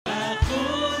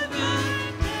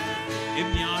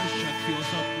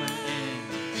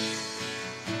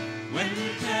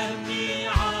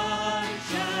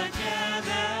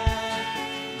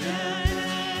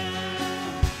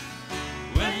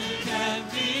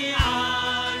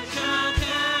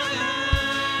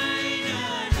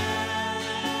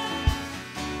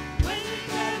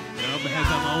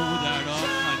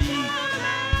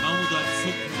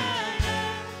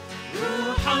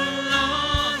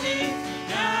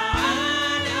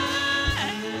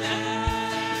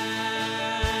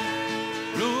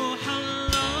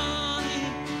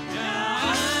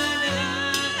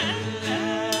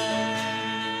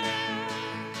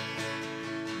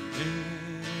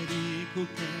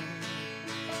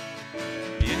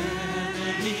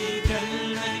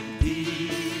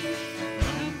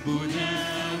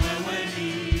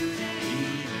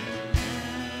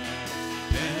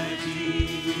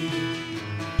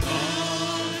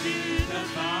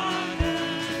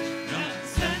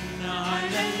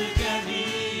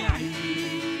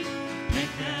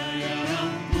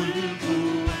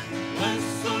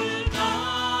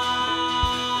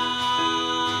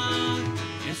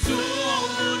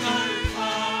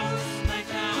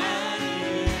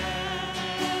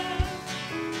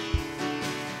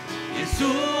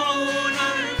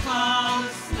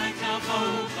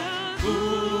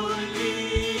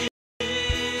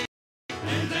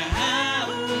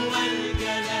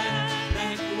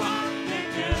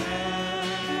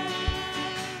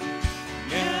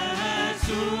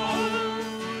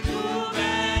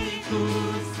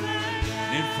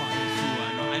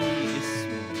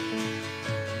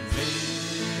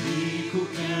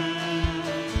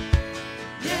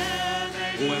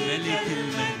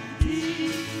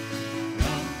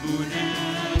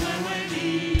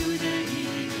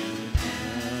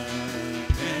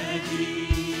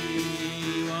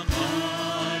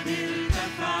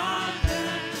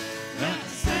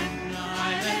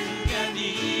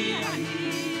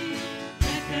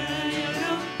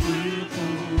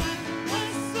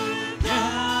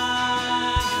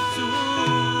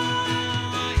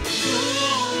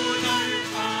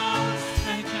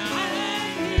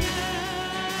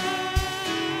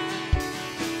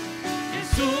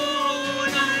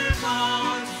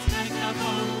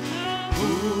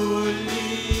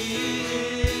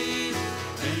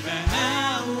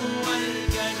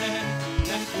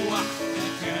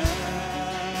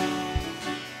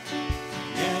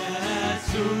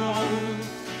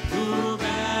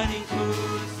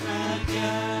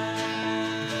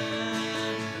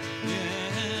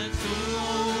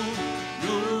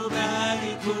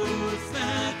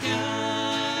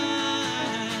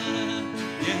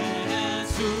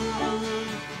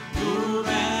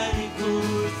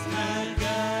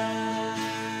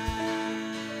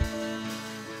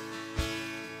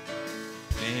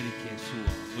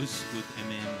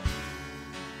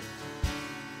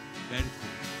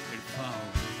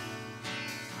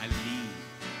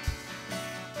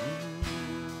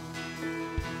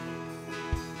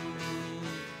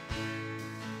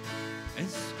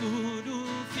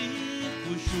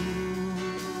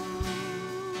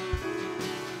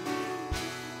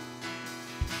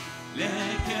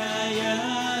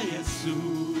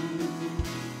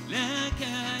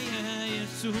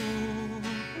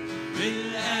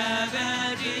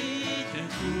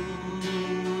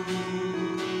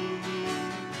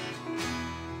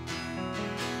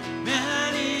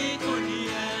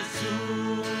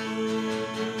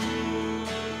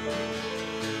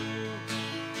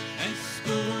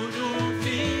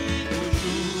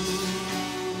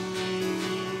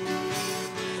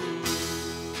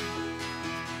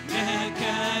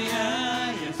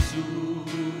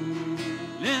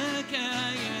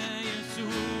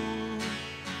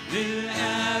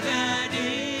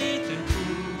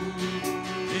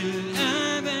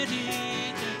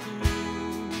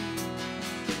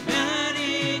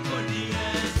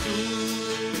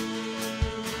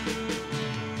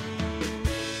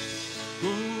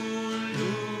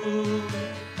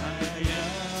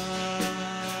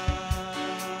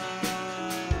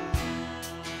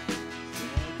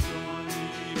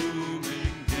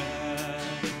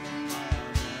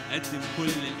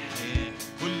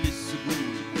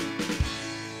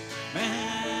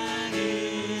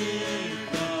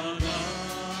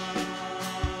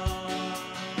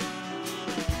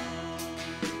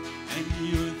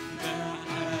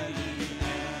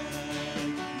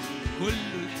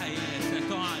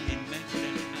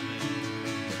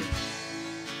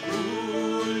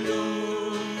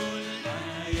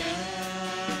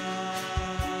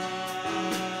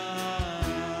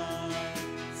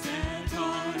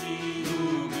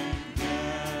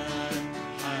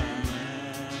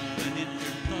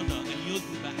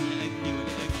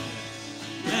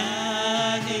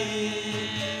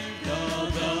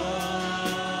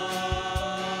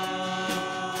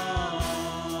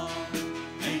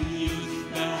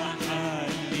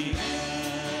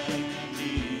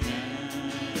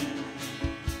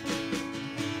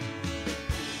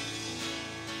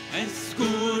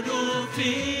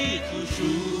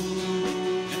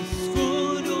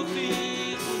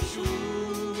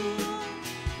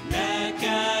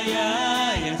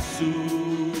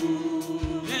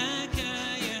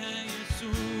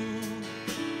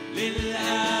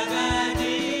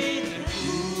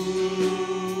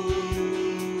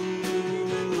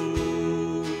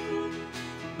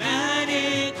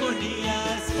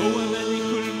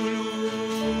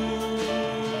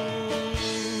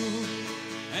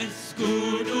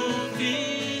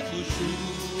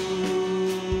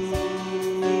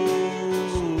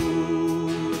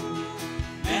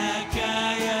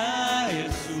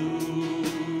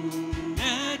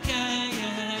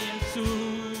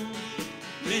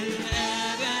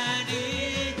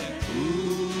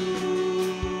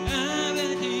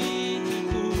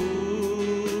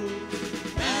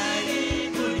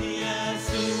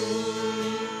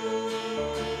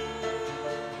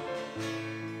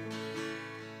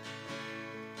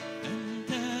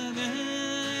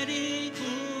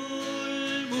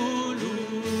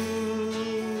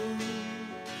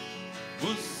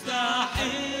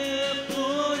مستحق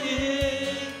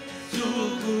للسجود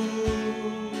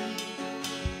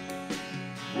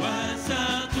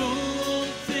وستبصر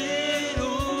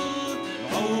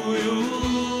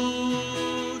العيون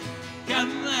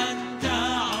كم أنت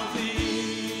عظيم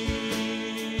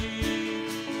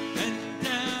أنت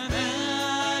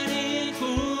مالك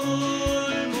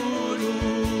الملوك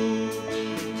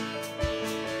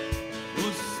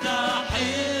مستحق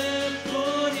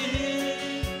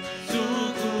للسجود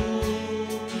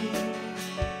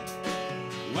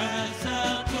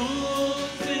وستبصر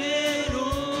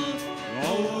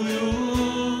العيون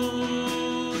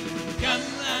كم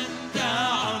أنت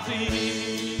عظيم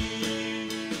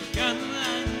كم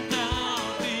أنت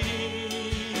عظيم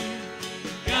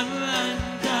كم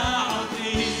أنت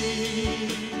عظيم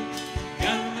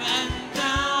كم أنت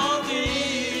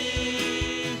عظيم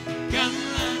كم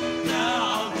أنت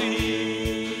عظيم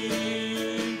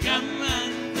كم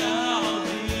أنت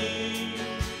عظيم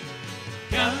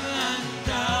كم أنت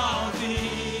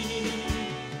عظيم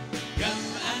كم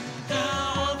أنت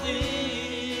عظيم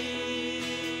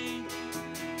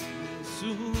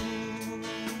يسوع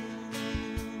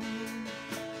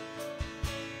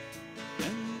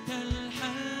أنت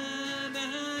الحمل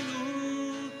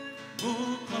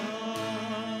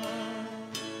مقام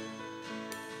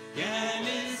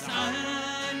جالس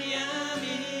عن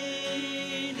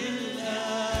يمين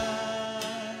الآب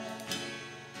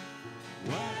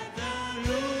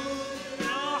وتلوح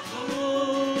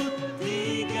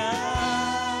التجاه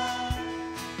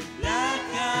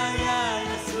لك يا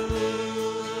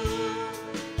يسوع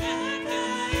لك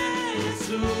يا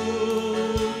يسوع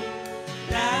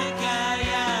لك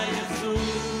يا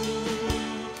يسوع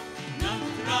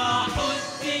نطرح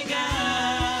التجاه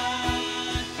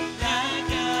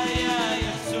لك يا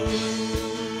يسوع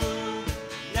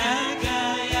لك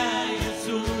يا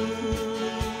يسوع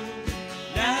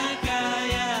لك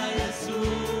يا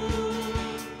يسوع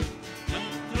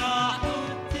نطرح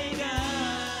التجاه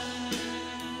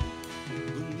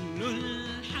كل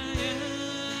الحياة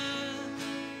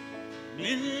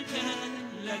ملكا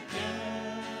لك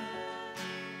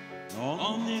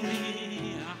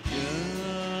عمري أحيا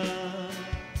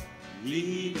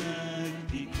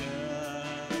لمجدك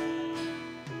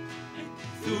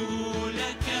أكثو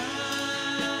لك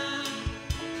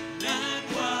لك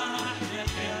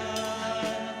وحدك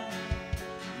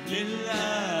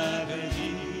للأبد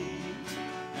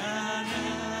أنا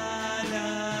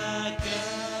لك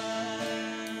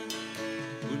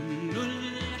كل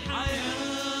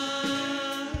الحياة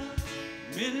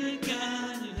ملكا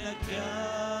لك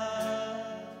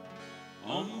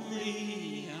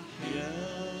عمري أحيا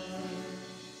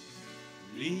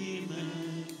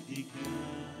لمجدك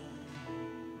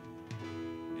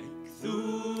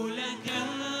أكثو لك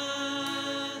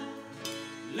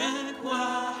لك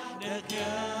وحدك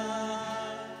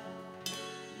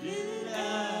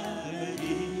للأبد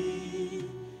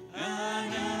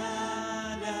أنا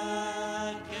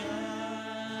لك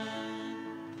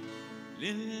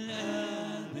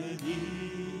للأبد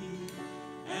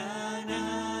أنا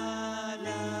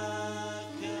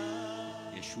لك.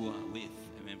 يشوع وقف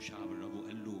أمام شعب الرب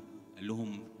وقال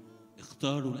لهم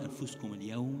اختاروا لأنفسكم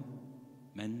اليوم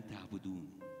من تعبدون.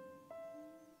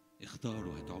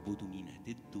 اختاروا هتعبدوا مين،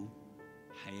 هتدوا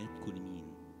حياتكم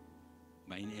لمين.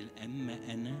 وبعدين قال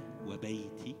أما أنا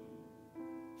وبيتي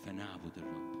فنعبد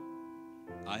الرب.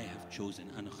 I have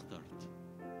chosen. أنا اخترت.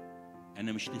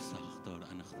 أنا مش لسه هختار،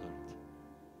 أنا اخترت.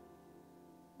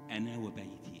 أنا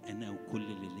وبيتي، أنا وكل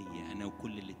اللي ليا، أنا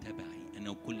وكل اللي تبعي، أنا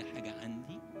وكل حاجة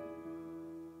عندي.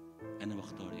 أنا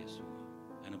بختار يسوع،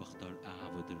 أنا بختار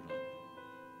أعبد الرب.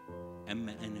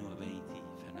 أما أنا وبيتي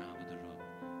فنعبد الرب.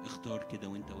 اختار كده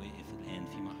وانت واقف الآن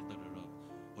في محضر الرب،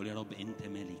 قول يا رب أنت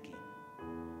ملكي،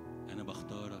 أنا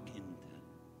بختارك أنت،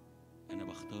 أنا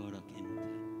بختارك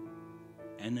أنت.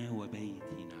 أنا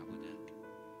وبيتي نعبدك،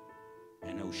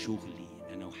 أنا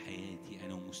وشغلي، أنا وحياتي،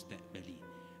 أنا ومستقبلي،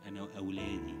 أنا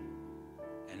وأولادي،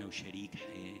 أنا وشريك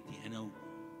حياتي، أنا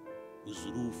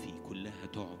وظروفي كلها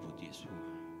تعبد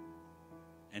يسوع.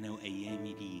 أنا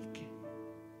وأيامي ليك.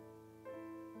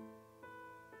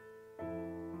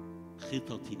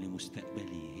 خططي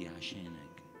لمستقبلي هي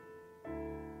عشانك.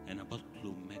 أنا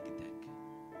بطلب مجدك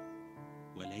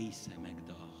وليس مجد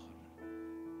آخر.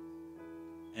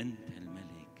 أنت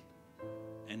الملك.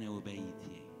 أنا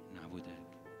وبيتي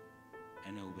نعبدك،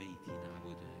 أنا وبيتي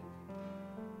نعبدك.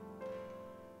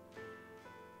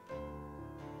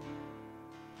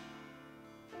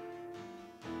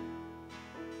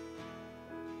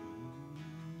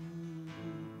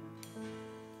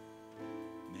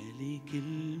 ملك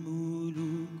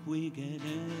الملوك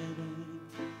وجلالك،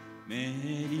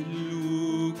 مالي الوجود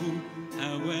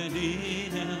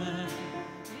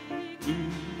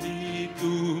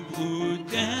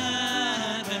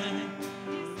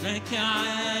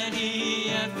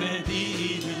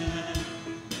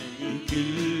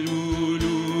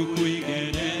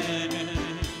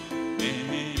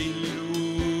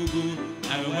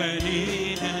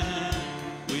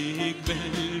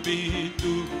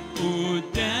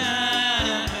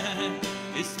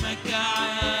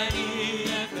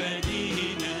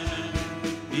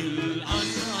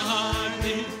الأنهار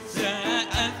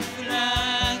بتسقف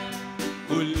لك،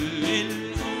 كل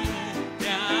الأمم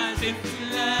تعزف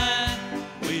لك،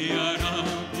 ويا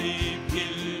رب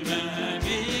بكلمة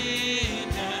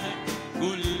منك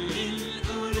كل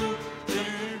القلوب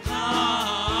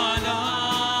ترفع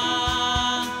لك.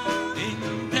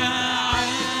 انت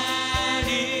عالي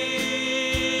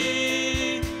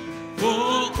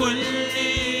فوق كل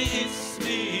اسم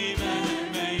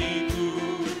مهما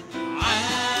يكون،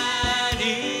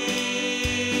 عالي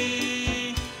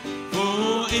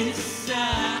فوق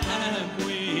السحاب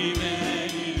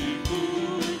ومال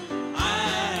الكون،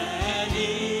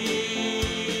 عالي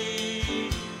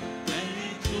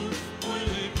هنشوف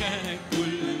ملكك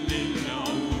كل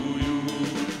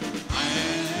العيون،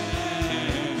 عالي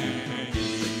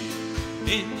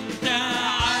انت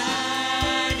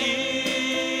عالي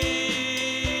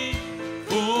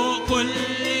فوق كل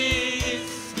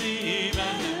اسم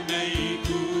مهما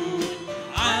يكون،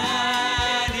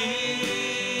 عالي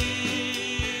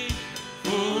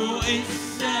فوق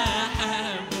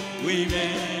السحاب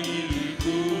ومال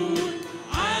الكون،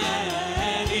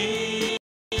 عالي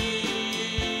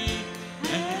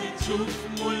هتشوف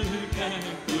ملكك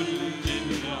كل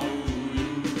العيون،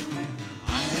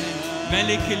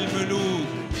 ملك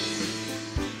الملوك،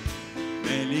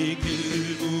 ملك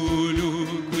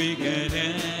الملوك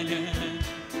وجلالك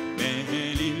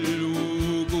مالي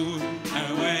الوجود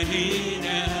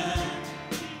حوالينا،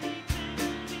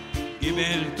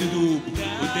 جبال تدوب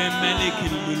قدام ملك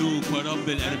الملوك ورب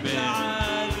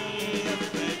الأرباب،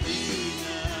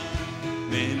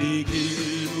 ملك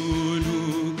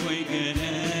الملوك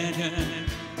وجلالك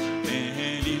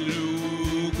مالي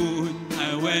الوجود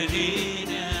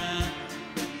حوالينا،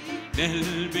 ده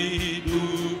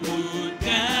البيدوب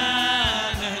قدامك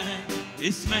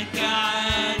اسمك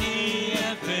عالي يا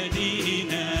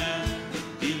فدينا،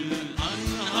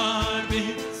 الأنهار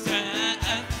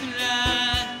بتسقف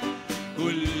لك،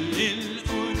 كل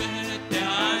الأمم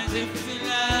تعزف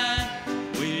لك،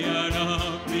 ويا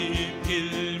رب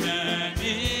بكلمة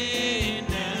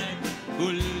منك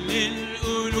كل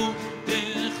القلوب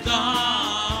تخضع.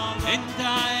 انت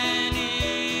عالي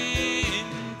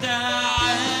انت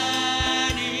عالي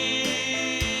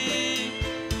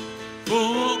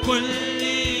فوق كل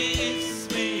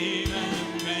اسم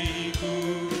مهما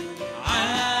يكون،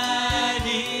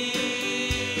 عالي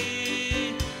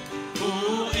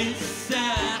فوق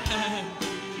السحاب،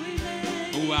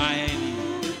 هو عالي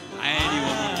عالي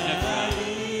ومرتفع،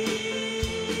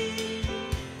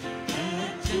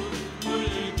 هتشوف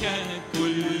ملكك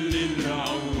كل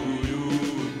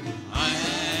العيون،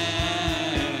 عالي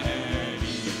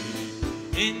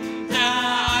انت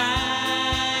عالي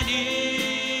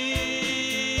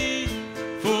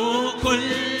فوق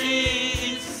كل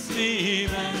اسم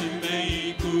مهما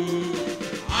يكون،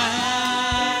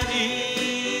 عالي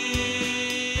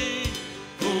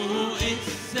فوق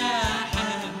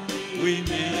السحاب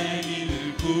ومال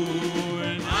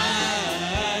الكون،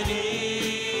 عالي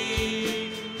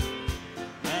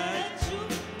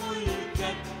هتشوف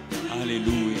ملكك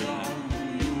هللويا،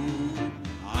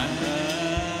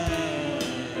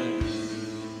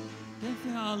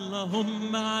 ارتفع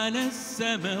اللهم على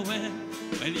السماوات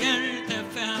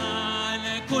وليرتفع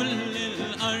على كل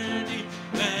الأرض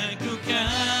مجدك،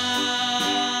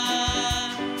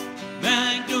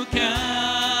 مجدك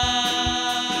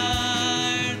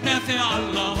ارتفع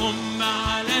اللهم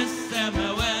على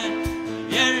السماوات،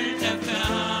 يرتفع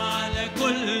على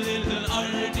كل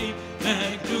الأرض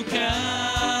مجدك،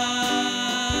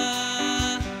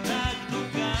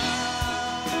 مجدك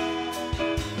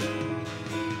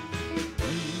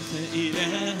ليس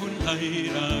إله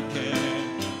غيرك،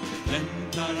 لن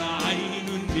ترى عين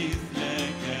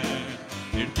مثلك،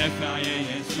 ارتفع يا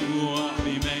يسوع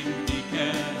بمجدك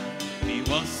في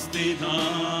وسطنا،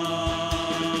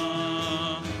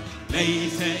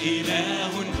 ليس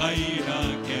إله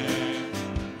غيرك،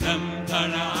 لم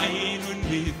ترى عين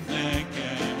مثلك،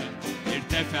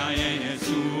 ارتفع يا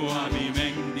يسوع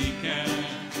بمجدك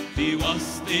في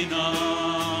وسطنا،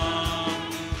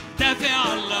 ارتفع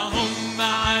اللهم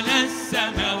على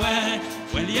السماوات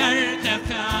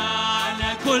وليرتفع على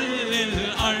كل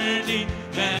الأرض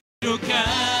مجدك،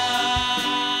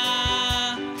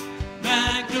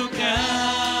 مجدك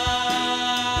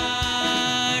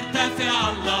ارتفع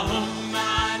اللهم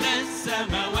على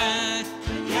السماوات،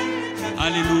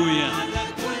 هللويا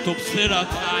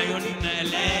تبصرك أعيننا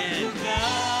الآن،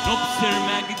 نبصر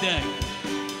مجدك،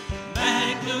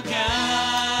 مجدك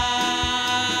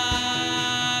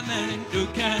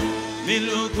مجدك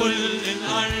ملء كل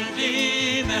الأرض،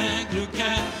 مجدك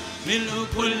ملء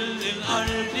كل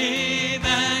الأرض،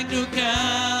 مجدك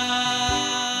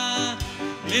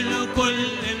ملء كل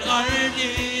الأرض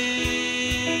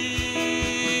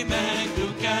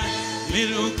مجدك،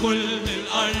 ملء كل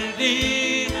الأرض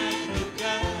مجدك،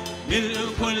 ملء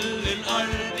كل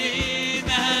الأرض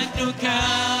مجدك،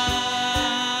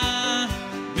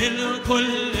 ملء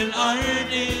كل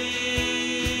الأرض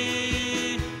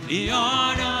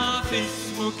ليعرف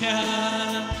اسمك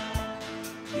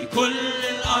في كل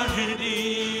الأرض،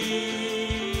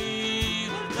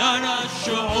 ترى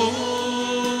الشعوب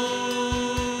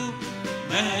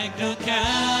مجدك،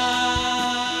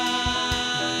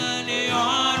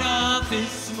 ليعرف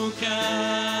اسمك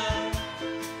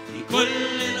في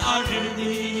كل الأرض،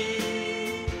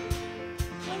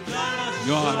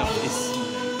 يعرف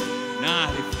اسمك،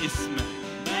 نعرف اسمك،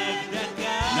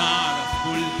 نعرف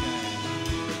ملكك.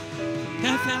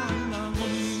 ارتفع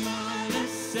اللهم على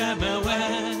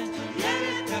السماوات،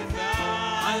 يرتفع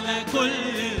على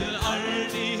كل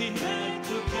الأرض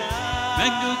مجدك،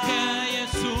 مجدك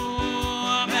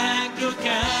يسوع مجدك.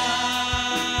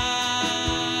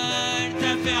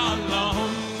 ارتفع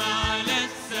اللهم على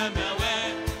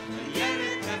السماوات،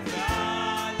 يرتفع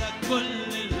على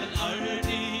كل الأرض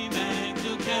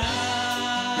مجدك،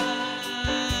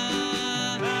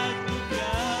 مجدك،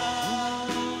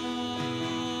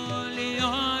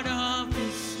 ليعرف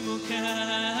اسمك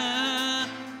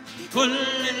في كل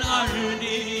الأرض،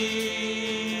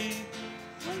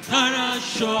 ترى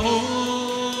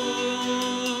الشعوب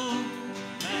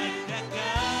مجدك.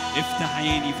 افتح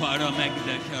عيني فأرى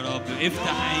مجدك يا رب،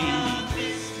 افتح عيني.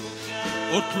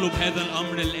 اطلب هذا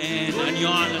الأمر الآن، أن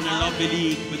يعلن الرب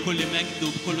ليك بكل مجد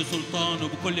وبكل سلطان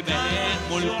وبكل بهاء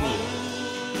ملكه.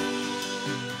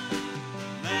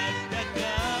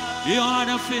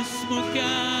 ليعرف اسمك،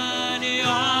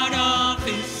 ليعرف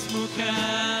اسمك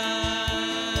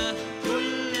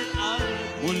كل الأرض،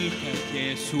 ملكك يا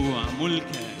يسوع،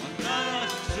 ملكك،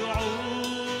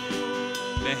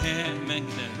 بهاء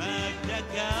مجدك،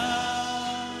 مجدك.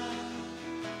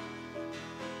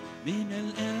 من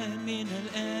الآن، من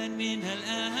الآن، من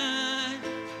الآن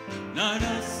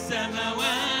نرى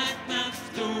السماوات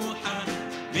مفتوحة،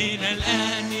 من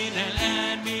الآن، من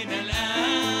الآن، من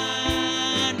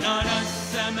الآن نرى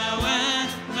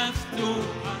السماوات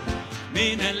مفتوحة،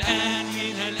 من الآن،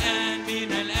 من الآن،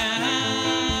 من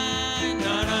الآن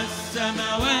نرى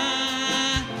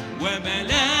السماوات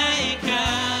وملائكة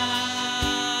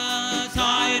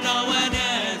صاعدة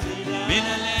ونازلة، من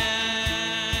الآن،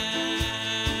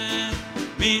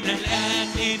 من الآن،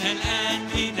 من الآن،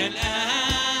 من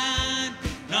الآن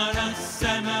نرى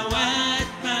السماوات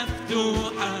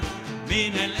مفتوحة،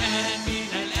 من الآن، من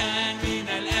الآن، من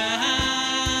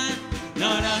الآن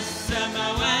نرى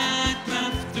السماوات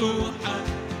مفتوحة،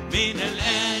 من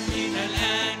الآن، من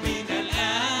الآن، من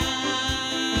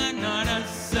الآن نرى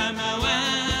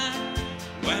السماوات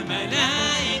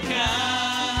وملائكة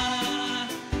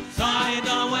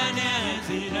صاعدة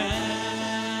ونازلة.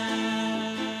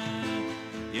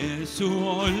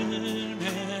 يسوع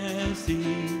المسيح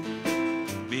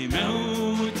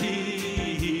بموته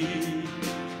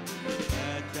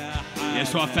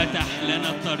يسوع فتح لنا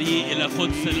الطريق إلى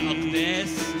قدس الأقداس،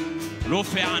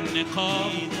 رفع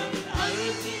النقاب.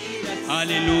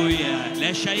 هاليلويا،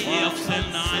 لا شيء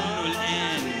يفصلنا عنه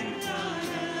الآن.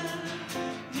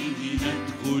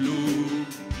 ندخل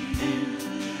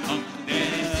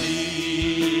الأقداس،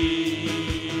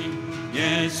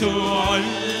 يسوع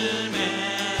المسيح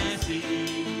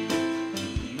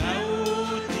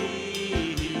موته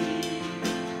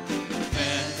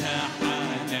فتح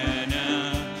لنا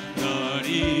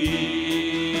طريق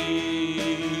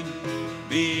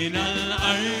من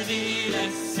الأرض إلى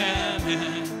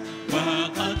السماء،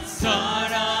 وقد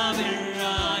صار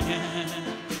برنا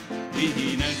به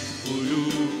ندخل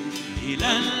إلى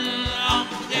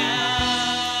الأقداس.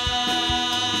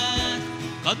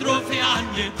 قد رفع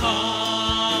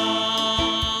النقاب،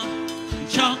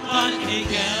 انشق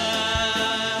الحجاب،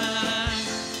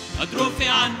 قد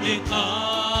رفع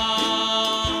النقاب،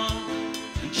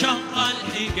 انشق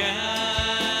الحجاب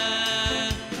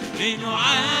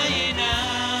لنعاين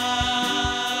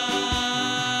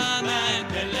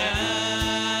مجد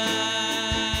الآن.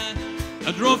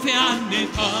 قد رفع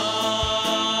النقاب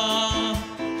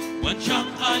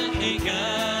وانشق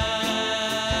الحجاب،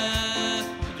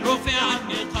 رفع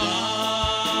النقاب،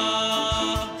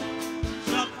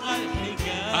 شق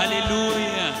الحجاب.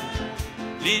 هللويا،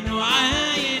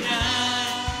 لنعاين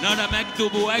نرى مجده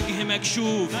بوجه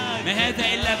مكشوف. ما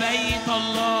هذا إلا بيت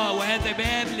الله، وهذا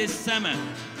باب للسماء.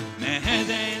 ما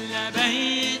هذا إلا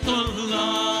بيت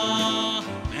الله،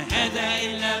 ما هذا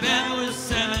إلا باب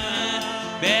السماء.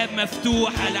 باب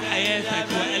مفتوح على حياتك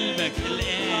وقلبك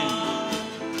الآن.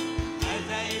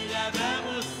 هذا إلا باب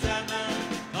السماء،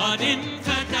 قد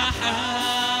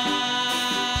انفتحت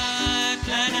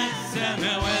لنا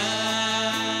السماوات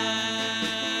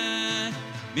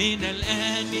من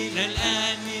الآن من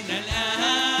الآن من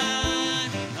الآن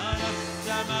نرى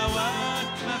السماوات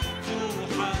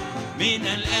مفتوحة من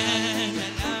الآن.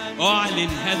 أعلن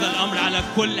هذا الأمر على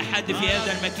كل حد في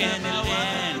هذا المكان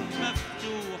الآن.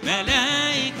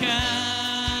 ملائكة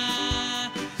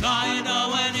صاعدة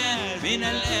ونازلة من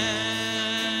الآن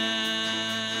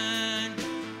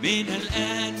من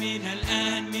الآن من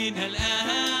الآن من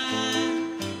الآن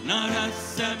نرى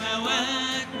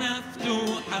السماوات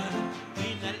مفتوحة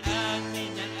من الآن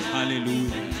من الآن.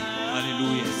 هللويا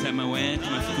هللويا. السماوات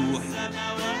مفتوحة،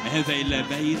 ما هذا إلا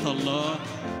بيت الله.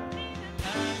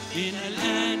 من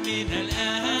الآن من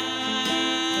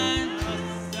الآن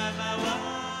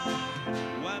السماوات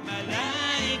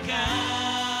وملائكة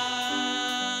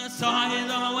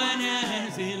صاعدة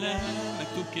ونازلة.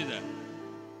 مكتوب كده: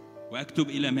 وأكتب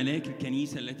إلى ملاك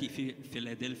الكنيسة التي في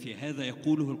فيلادلفيا، هذا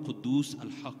يقوله القدوس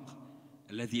الحق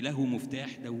الذي له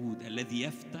مفتاح داود، الذي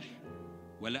يفتح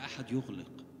ولا أحد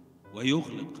يغلق،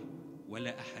 ويغلق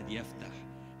ولا أحد يفتح.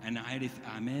 أنا عارف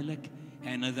أعمالك،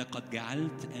 أنا قد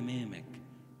جعلت أمامك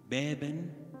بابا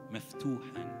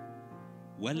مفتوحا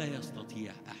ولا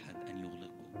يستطيع أحد أن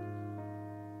يغلقه.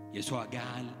 يسوع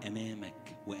جعل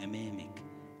أمامك وأمامك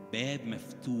باب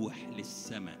مفتوح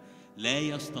للسماء، لا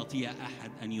يستطيع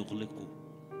أحد أن يغلقه،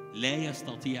 لا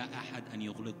يستطيع أحد أن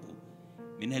يغلقه.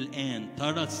 من الآن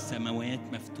ترى السماوات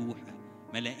مفتوحة،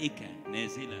 ملائكة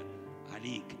نازلة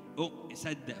عليك.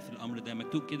 صدق في الأمر ده،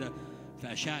 مكتوب كده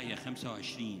في أشعياء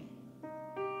 25: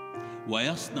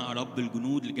 ويصنع رب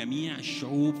الجنود لجميع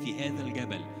الشعوب في هذا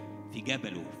الجبل، في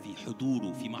جبله، في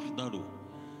حضوره، في محضره،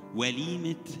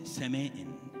 وليمة سماء،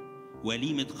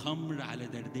 وليمة خمر على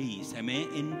دردي،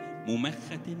 سماء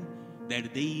ممخة،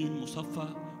 دردي مصفى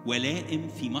ولائم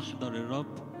في محضر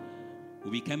الرب.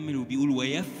 وبيكمل وبيقول: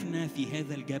 ويفنى في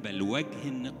هذا الجبل وجه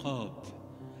النقاب،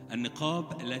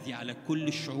 النقاب الذي على كل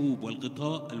الشعوب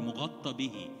والغطاء المغطى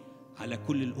به على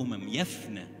كل الأمم.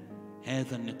 يفنى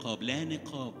هذا النقاب، لا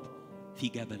نقاب في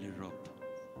جبل الرب،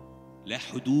 لا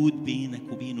حدود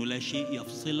بينك وبينه، لا شيء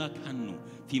يفصلك عنه.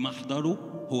 في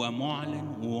محضره هو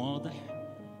معلن وواضح،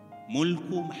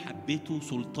 ملكه، محبته،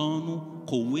 سلطانه،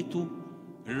 قوته،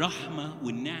 الرحمة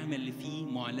والنعمة اللي فيه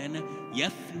معلنة.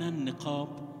 يفنى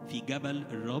النقاب في جبل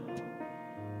الرب،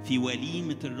 في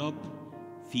وليمة الرب،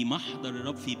 في محضر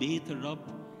الرب، في بيت الرب،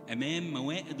 أمام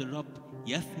موائد الرب.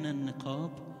 يفنى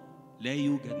النقاب، لا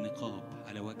يوجد نقاب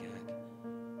على وجهك،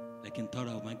 لكن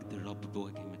ترى مجد الرب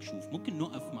بوجه مكشوف. ممكن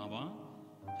نقف مع بعض؟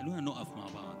 خلونا نقف مع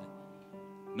بعض،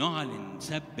 نعلن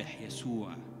نسبح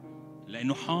يسوع،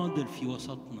 لأنه حاضر في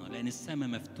وسطنا، لأن السماء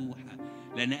مفتوحة،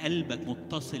 لأن قلبك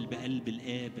متصل بقلب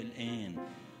الآب الآن،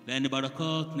 لأن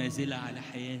بركات نازلة على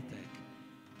حياتك،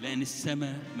 لأن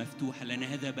السماء مفتوحة، لأن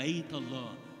هذا بيت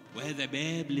الله وهذا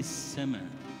باب للسماء.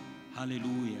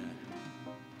 هللويا.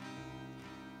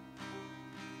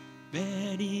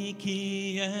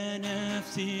 باركي يا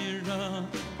نفسي الرب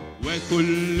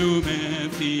وكل ما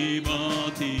في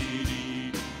باطني،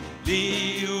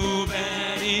 ليبارك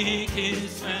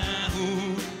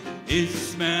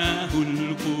اسمه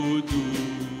القدوس.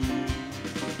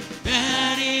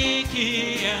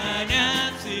 باركي يا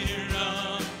نفسي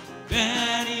الرب،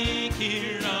 باركي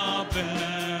الرب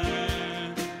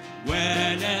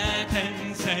ولا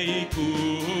تنسي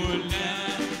كل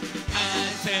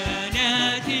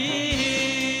حسناته،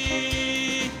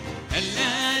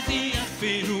 الذي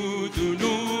يغفر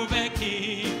ذنوبك،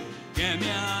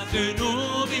 جميع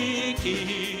ذنوبك،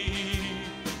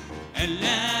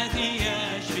 الذي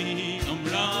يشفي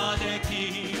أمراضك،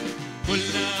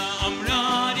 كل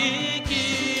أمراضك.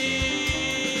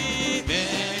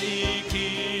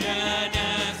 باركي يا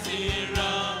نفسي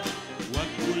الرب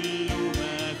وكل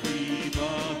ما في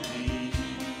باطني،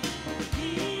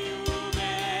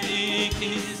 ليبارك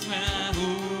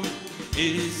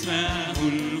اسمه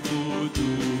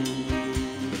القدوس.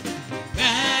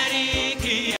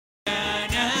 باركي يا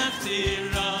نفسي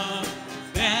الرب،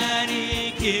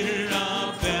 باركي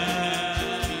الرب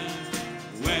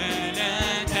ولا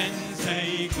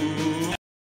تنسي كل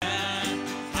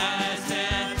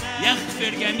حسن.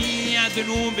 يغفر جميع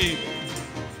ذنوبك،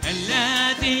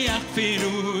 الذي يغفر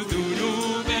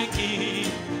ذنوبك،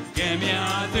 جميع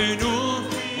ذنوب،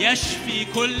 يشفي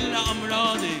كل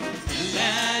أمراضك،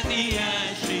 الذي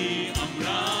يشفي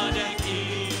أمراضك،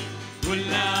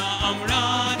 كل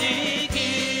أمراضك.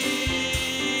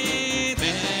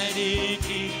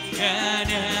 باركي يا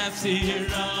نفسي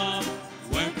الرب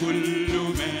وكل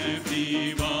ما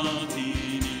في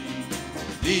باطني،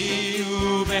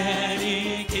 ليبارك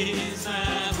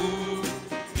اسمه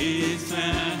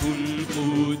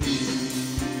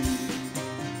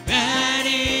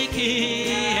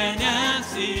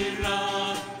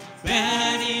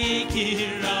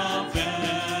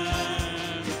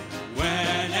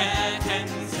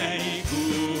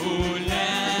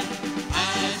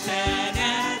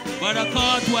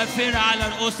وافرة على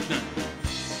رؤوسنا،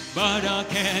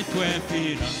 بركات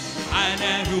وافرة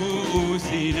على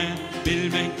رؤوسنا،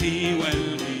 بالمجد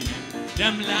والغنى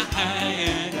نملأ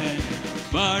حياتنا.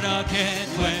 بركات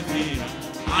وافرة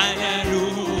على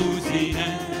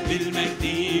رؤوسنا، بالمجد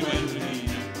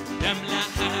والغنى نملأ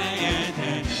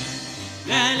حياتنا.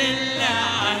 لا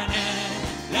للعنات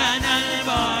لنا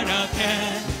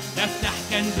البركات، نفتح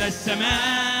كنز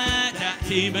السماء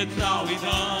تأتي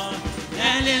بالتعويضات.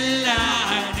 لا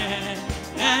للعنات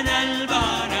لنا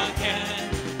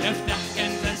البركات، نفتح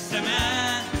كنز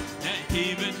السماء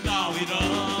تأتي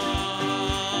بالتعويضات.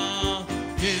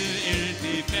 في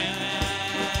الارتفاع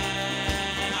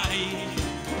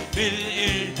في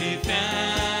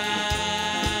الارتفاع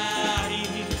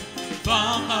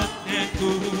فقط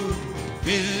نكون،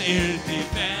 في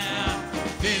الارتفاع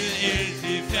في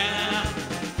الارتفاع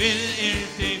في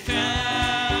الارتفاع.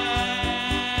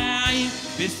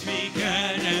 باسمك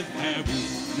نذهب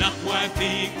نقوى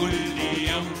في كل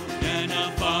يوم، لنا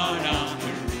فرح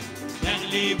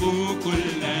نغلب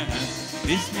كلها.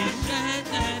 باسمك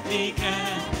نأتيك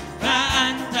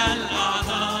فأنت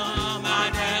الأعظم،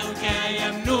 أعداؤك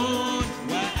يمنون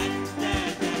وأنت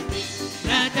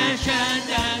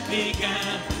نتشدد بك،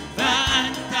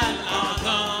 فأنت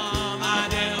الأعظم،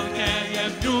 أعداؤك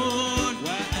يمنون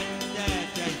وأنت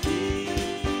تهدي.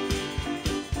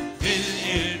 في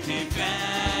الارتفاع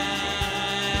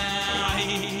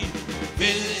في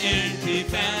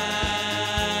الارتفاع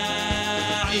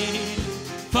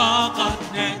فقط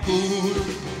نكون،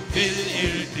 في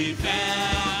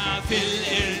الارتفاع في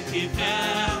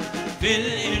الارتفاع في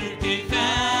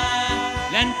الارتفاع.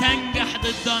 لن تنجح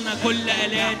ضدنا كل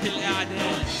آلات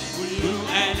الأعداء، كل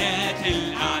آلات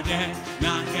الأعداء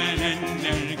معك لن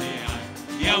نرجع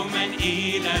يوما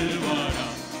إلى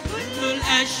الوراء. كل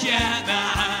الأشياء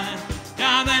معا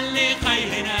تعمل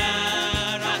لخيرنا،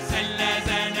 رأسا لا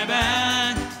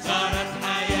ذنبان صارت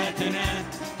حياتنا.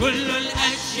 كل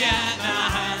الأشياء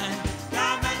معا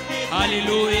تعمل لخيرنا،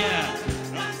 هاليلويا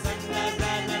رأسا لا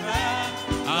ذنبان.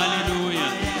 هاليلويا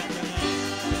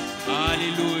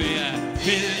هاليلويا.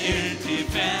 في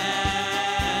الارتفاع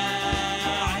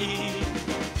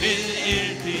في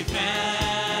الارتفاع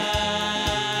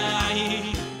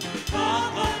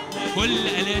كل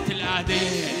آلات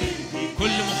الأعداء،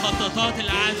 كل مخططات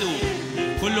العدو،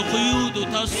 كل قيوده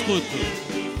تسقط.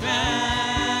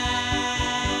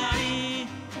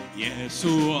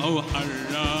 يسوع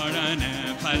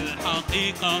حررنا،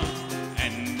 فالحقيقة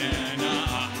أننا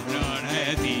أحرار.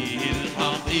 هذه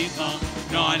الحقيقة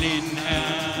نعلنها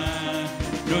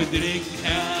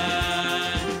ندركها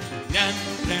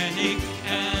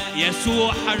نمتلكها.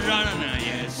 يسوع حررنا،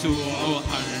 يسوع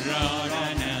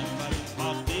حررنا.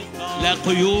 لا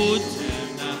قيود،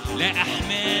 لا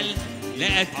أحمال،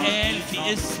 لا أتقال،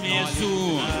 في اسم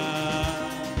يسوع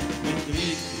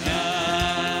ندركها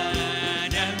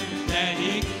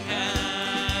نمتلكها.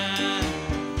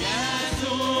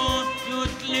 يسوع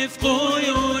يتلف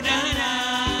قيودنا،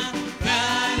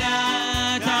 فلا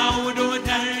تعود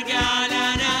ترجع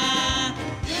لنا.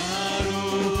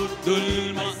 يرد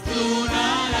المسلول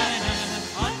لنا،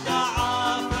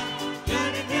 الضعاف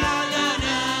يرجع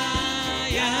لنا.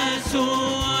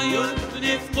 يسوع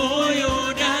يتلف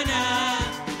قيودنا،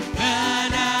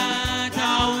 فلا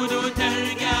تعود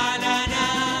ترجع لنا.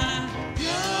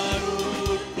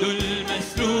 يرد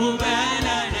المسلوب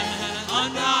لنا،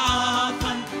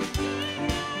 أضعافا.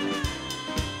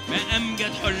 ما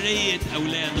أمجد حرية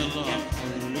أولاد الله،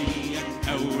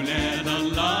 أولاد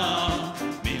الله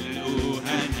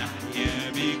ملؤها نحيا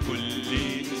بكل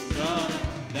إصرار.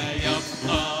 لا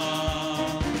يبقى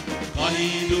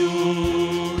قيد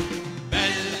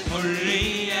بل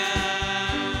حرية،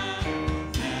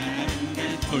 ما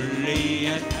أمجد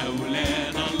حرية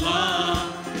أولاد الله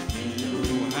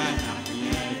ملؤها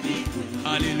نحيا بكل.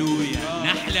 هاليلويا.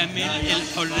 نحلم ملء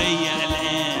الحرية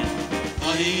الآن.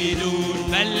 قيد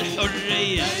بل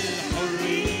حرية.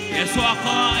 يسوع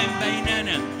قائم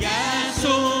بيننا،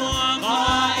 يسوع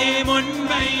قائم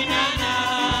بيننا.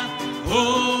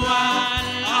 هو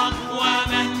الأقوى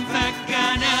من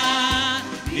فكنا،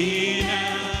 لينا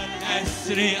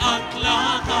الأسر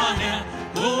أطلقنا.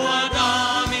 هو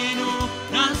ضامن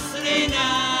نصرنا،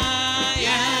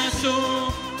 يسوع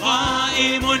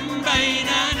قائم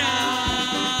بيننا.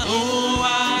 هو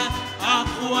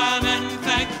أقوى من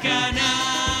فكنا،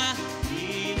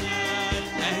 لينا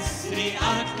الأسر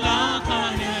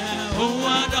أطلقنا. هو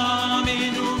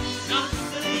ضامن نصرنا.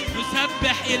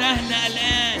 نسبح إلهنا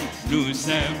الآن،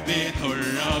 نسبح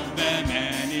الرب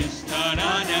من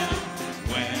اشترانا،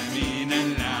 ومن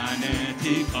اللعنات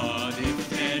قد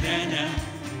افتدانا.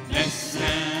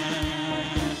 لسنا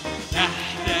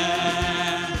تحت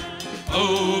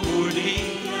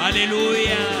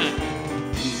هللويا.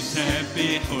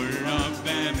 نسبح الرب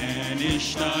من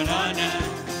اشترانا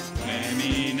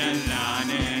ومن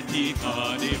اللعنات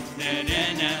قد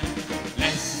افتدانا.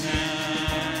 لسنا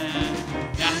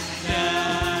تحت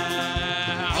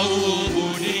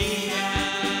عبودية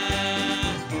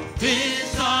في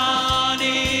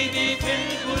الصليب في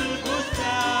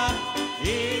الجلجثة.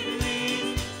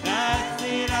 إبليس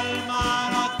خسر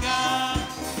المعركة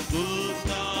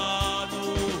سلطانه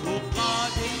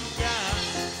قد انتهى.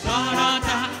 صار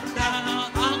تحت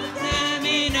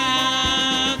أقدامنا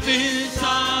في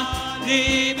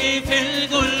الصليب في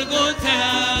الجلجثة.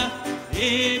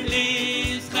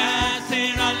 إبليس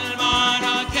خسر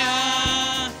المعركة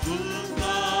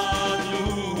سلطانه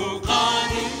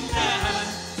قد انتهى.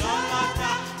 صار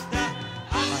تحت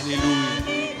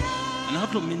أقدامنا. أنا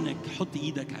هطلب منك حط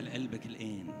إيدك على قلبك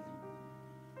الآن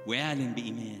واعلن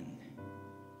بإيمان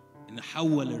إن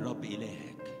حول الرب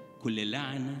إلهك كل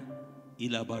لعنة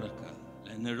إلى بركة،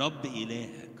 لأن الرب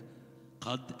إلهك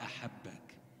قد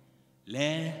أحبك.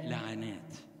 لا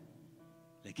لعنات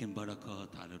لكن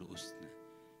بركات على رؤوسنا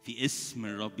في اسم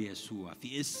الرب يسوع،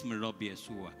 في اسم الرب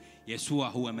يسوع. يسوع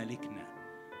هو ملكنا،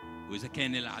 وإذا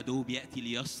كان العدو يأتي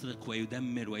ليسرق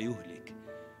ويدمر ويهلك،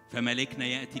 فملكنا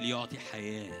يأتي ليعطي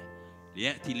حياة،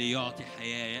 يأتي ليعطي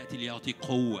حياة، يأتي ليعطي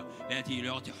قوة، يأتي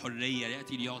ليعطي حرية،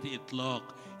 يأتي ليعطي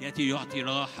إطلاق، يأتي ليعطي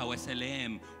راحة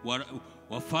وسلام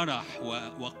وفرح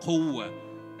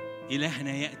وقوة.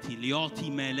 إلهنا يأتي ليعطي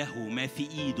ما له، ما في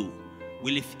إيده،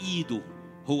 واللي في إيده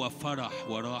هو فرح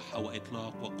وراحة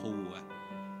وإطلاق وقوة.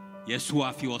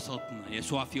 يسوع في وسطنا،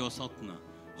 يسوع في وسطنا،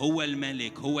 هو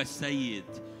الملك، هو السيد.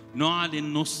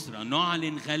 نعلن نصرة،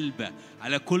 نعلن غلبة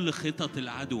على كل خطط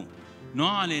العدو،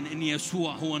 نعلن إن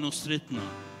يسوع هو نصرتنا،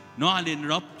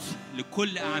 نعلن ربط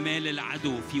لكل أعمال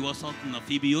العدو في وسطنا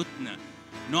في بيوتنا.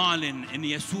 نعلن إن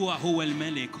يسوع هو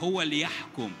الملك، هو اللي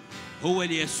يحكم، هو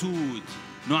اللي يسود.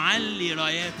 نعلي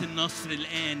رايات النصر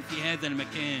الآن في هذا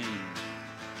المكان.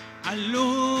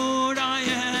 علوا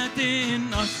رايات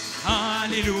النصر،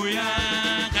 هاليلويا.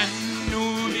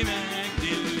 غنوا بمجد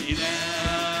الإله.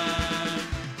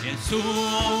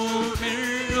 يسوع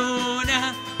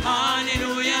برنا،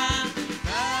 هاليلويا.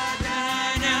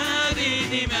 فدانا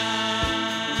بدماء.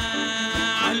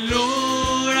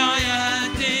 علوا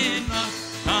رايات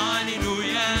النصر،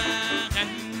 هاليلويا.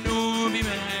 غنوا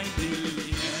بمجد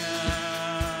الإله.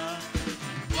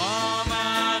 قام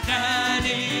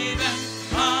غالبا،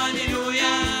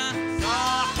 هاليلويا.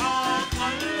 سحق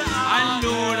الأرض.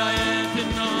 علوا رايات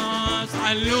النصر،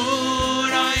 علوا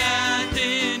رايات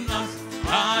النصر،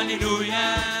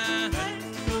 هاليلويا.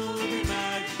 غنوا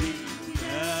بمجد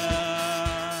الإله.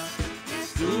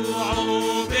 يسوع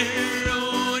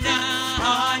برنا،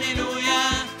 هاليلويا.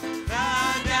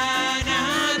 فدانا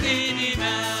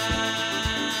بدماء.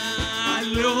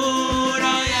 علوا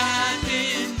رايات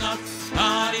النصر،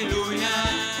 هاليلويا.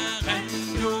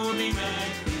 غنوا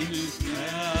بمجد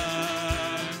الإله.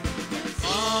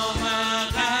 قام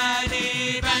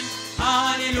غالبا،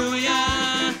 هاليلويا.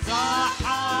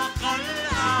 سحق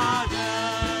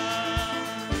الأعداء.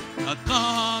 قد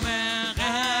قام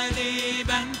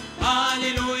غالبا،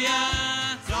 هاليلويا.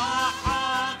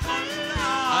 سحق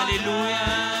الأعداء.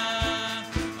 هاليلويا.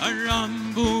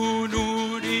 الرب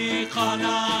نوري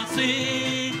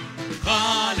خلاصي،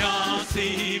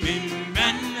 خلاصي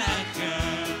ممن أكى.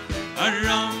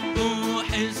 الرب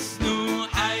حصن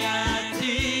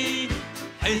حياتي،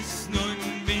 حصن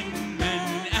ممن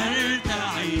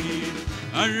أرتعي.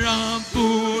 الرب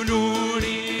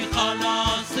نوري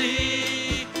خلاصي،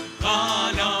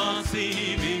 خلاصي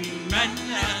ممن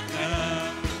أكى.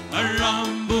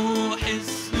 الرب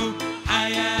حصن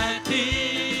حياتي،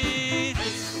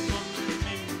 حصن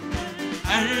ممن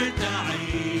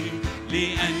أرتعي.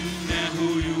 لأنه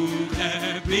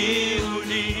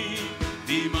يخبئني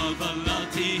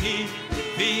بمظلته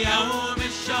في يوم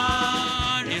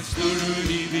الشر.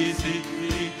 يسترني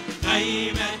بستر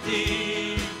خيمتي،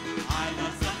 على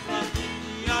صخرة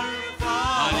يرفع.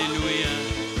 هللويا.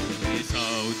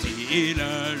 بصوتي إلى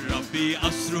الرب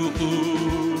أصرخ،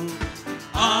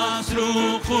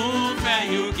 أصرخ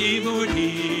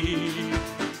فيجيبني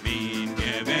من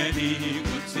جبل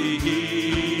قدسه.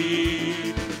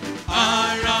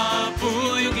 الرب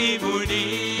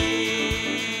يجيبني.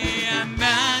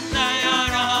 أما أنت يا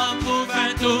رب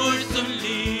فترسل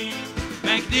لي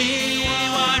مجدي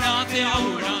ورافع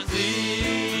راسي.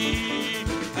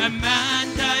 أما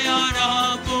أنت يا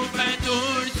رب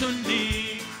فترسل لي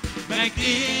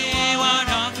مجدي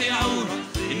ورافع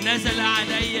راسي. إن نزل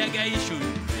علي جيش،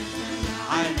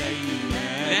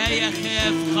 لا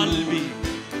يخاف قلبي،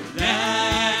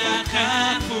 لا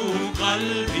يخاف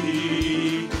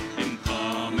قلبي. إن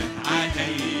قام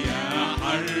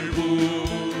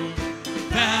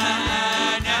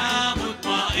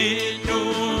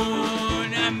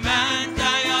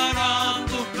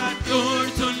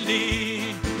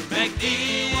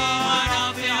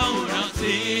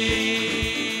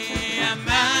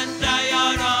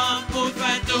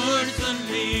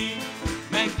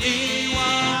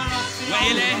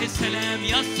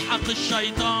سيسحق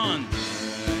الشيطان.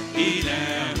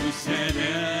 إله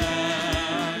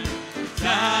السلام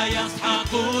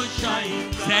سيسحق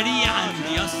الشيطان، سريعا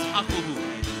يسحقه،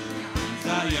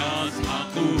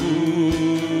 سيسحقه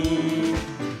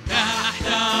تحت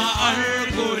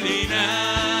أرجلنا.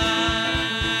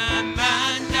 أما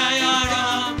أنت يا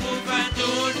رب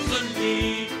فترسل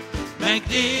لي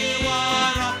مجدي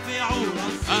ورفع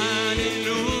رأسي.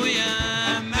 هللويا.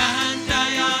 أما أنت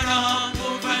يا رب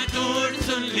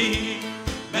فترسل لي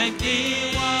مجدي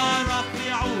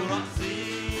ورفع رأسي.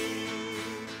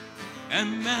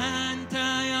 أما أنت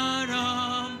يا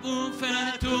رب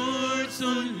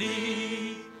فترسل لي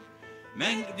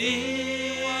مجدي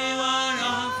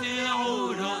ورافع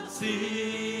رأسي.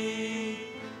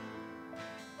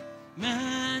 ما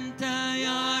أنت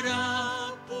يا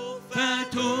رب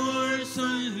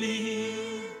فترسل لي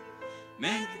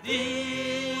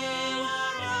مجدي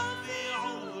ورافع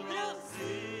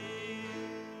رأسي.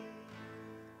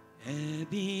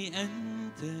 أبي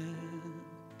أنت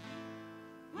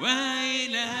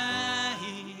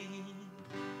وإلهي،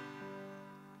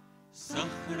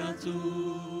 صخرة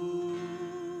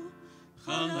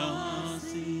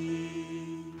خلاصي،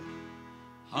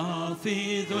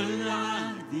 حافظ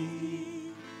العهد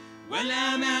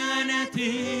والأمانة.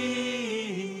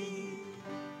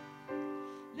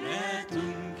 لا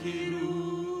تنكر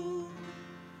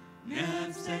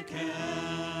نفسك،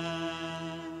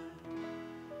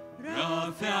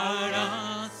 رافع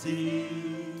رأسي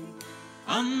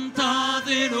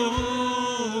أنتظر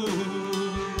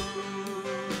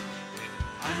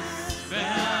حسب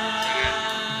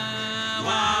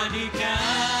وعدك.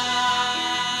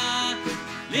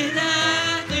 لذا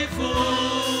أقف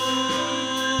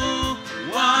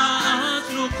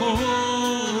وأصرخ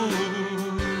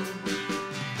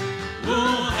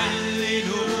أهلل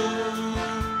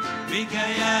بك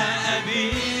يا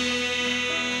أبي.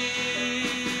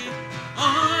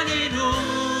 أعلن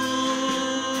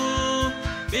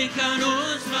بك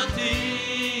نصرتي.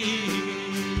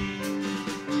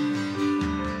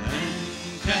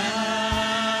 أنت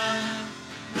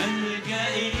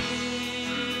ملجئي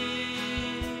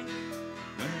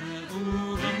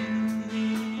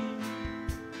وأغني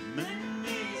من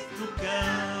مثلك.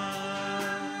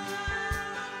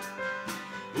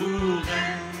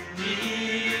 أغني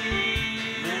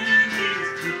من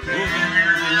مثلك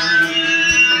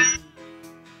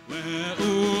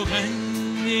وأغني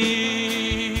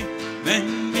من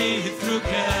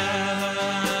مثلك.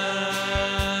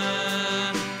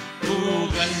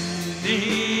 أغني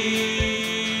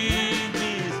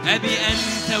أبي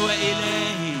أنت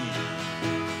وإلهي،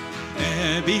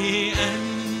 أبي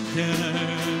أنت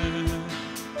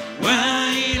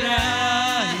وإلهي،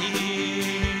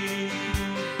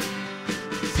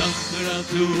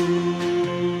 صخرة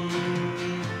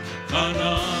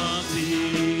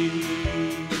خلاصي،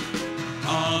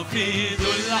 حافظ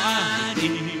العهد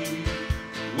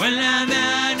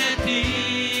والأمانة.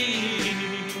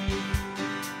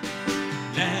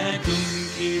 لا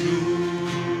تنكر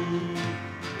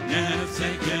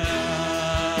نفسك،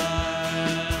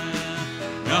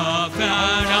 رافع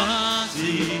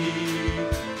رأسي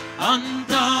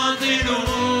أنتظر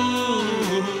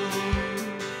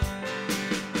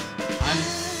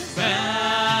حسب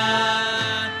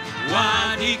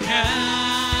وعدك.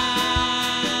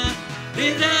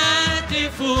 لذا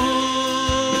أهتف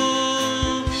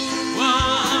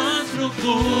وأصرخ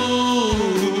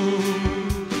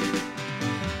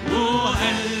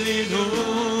أهلل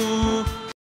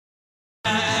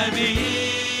أبي.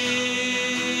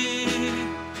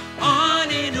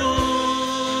 أعلن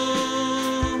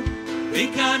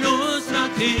بك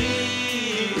نصرتي.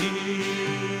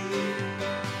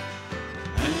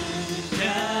 أنت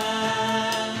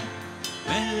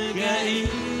ملجئي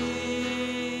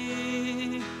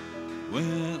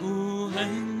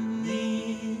وأغني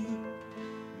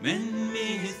من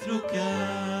مثلك.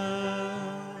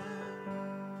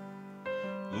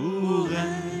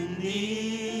 أغني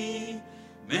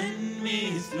من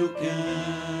مثلك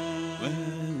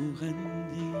وأغني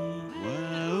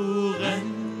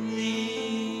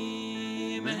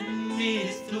من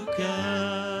مثلك.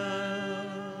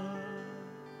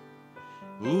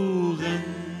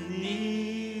 أغني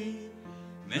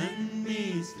من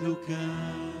مثلك.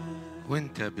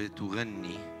 وانت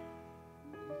بتغني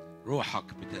روحك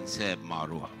بتنساب مع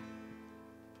روحه،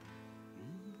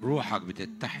 روحك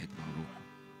بتتحد مع روحه.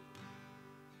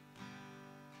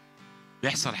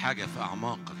 بيحصل حاجة في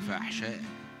أعماقك، في أحشائك.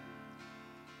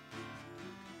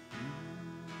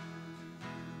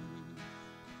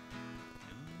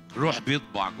 روح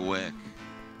بيطبع جواك،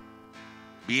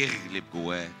 بيغلب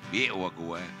جواك، بيقوى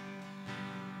جواك.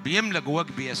 بيملى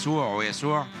جواك بيسوع،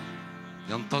 ويسوع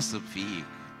ينتصب فيك.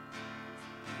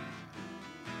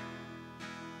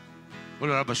 قول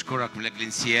يا رب أشكرك من أجل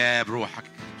انسياب روحك،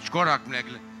 أشكرك من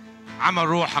أجل عمل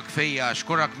روحك فيا،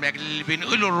 أشكرك من أجل اللي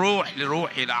بينقله الروح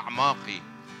لروحي لأعماقي.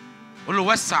 قول له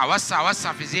وسع وسع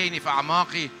وسع في ذهني، في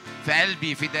أعماقي، في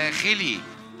قلبي، في داخلي،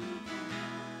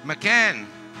 مكان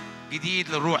جديد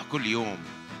للروح كل يوم،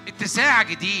 اتساع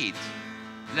جديد،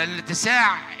 لأن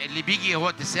الاتساع اللي بيجي هو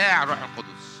اتساع روح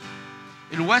القدس،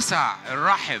 الوسع،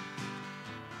 الرحب،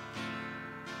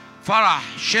 فرح،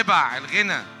 شبع،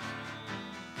 الغنى،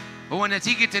 هو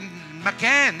نتيجة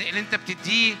المكان اللي انت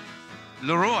بتديه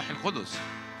لروح القدس.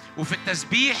 وفي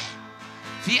التسبيح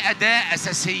في أداة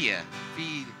أساسية،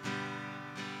 في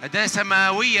أداة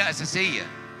سماوية أساسية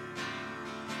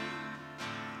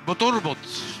بتربط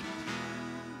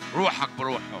روحك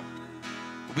بروحه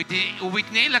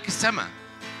وبتنقلك السماء.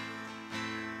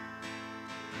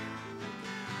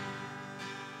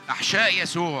 أحشاء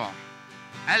يسوع،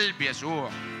 قلب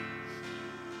يسوع،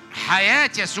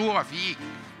 حياة يسوع فيك،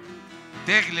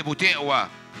 تغلب وتقوى،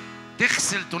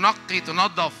 تغسل، تنقي،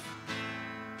 تنظف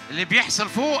اللي بيحصل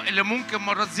فوق اللي ممكن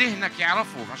مرات ذهنك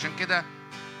يعرفه. عشان كده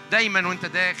دايما وانت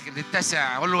داخل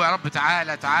اتسع، قول له يا رب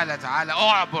تعالى تعالى تعالى،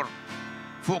 اعبر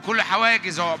فوق كل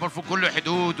حواجز، اعبر فوق كل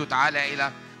حدود، وتعالى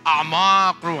الى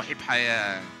اعماق روحي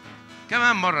بحياه.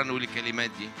 كمان مره نقول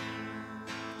الكلمات دي.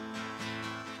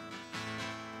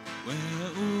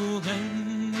 وأغني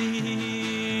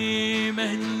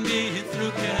من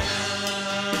مثلك،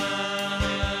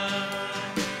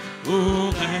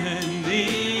 أغني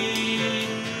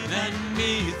من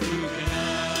مثلك،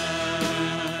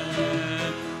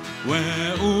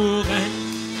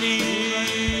 وأغني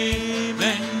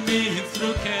من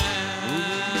مثلك،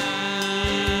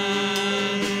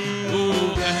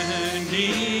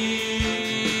 أغني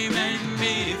من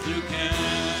مثلك.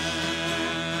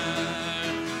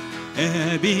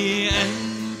 أبي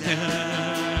أنت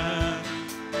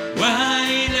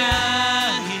وإلهي،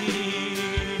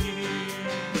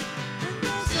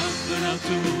 صخرة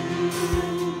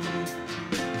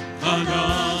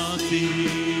خلاصي،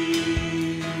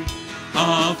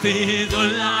 حافظ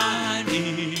العهد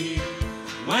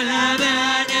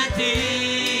والأمانة،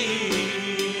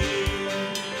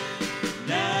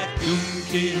 لا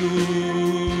تنكر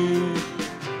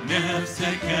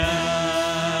نفسك،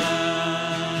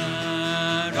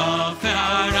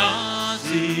 رافع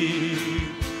راسي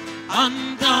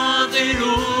أنتظر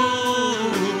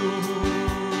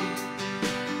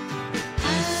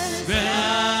حسب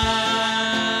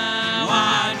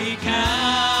وعدك،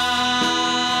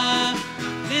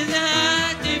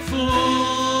 لذات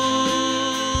فوق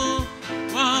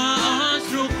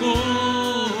وأصرخ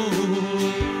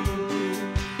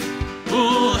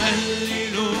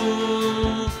أهلل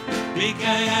بك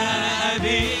يا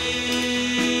أبي،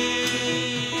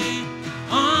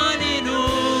 أعلن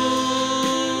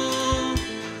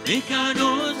بك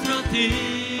نصرتي،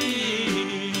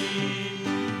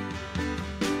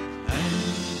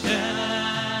 أنت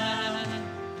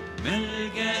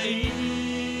ملجئي.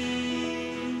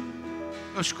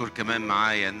 اشكر كمان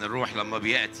معايا ان الروح لما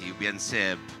بيأتي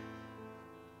وبينساب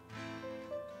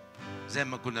زي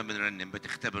ما كنا بنرنم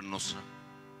بتختبر نصرة،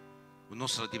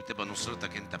 والنصرة دي بتبقى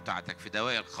نصرتك انت بتاعتك في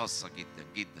دوائر خاصة جدا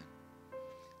جدا،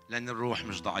 لأن الروح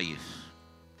مش ضعيف.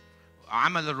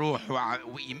 عمل الروح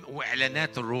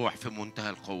وإعلانات الروح في منتهى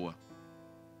القوة.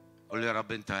 قول يا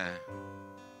رب أنت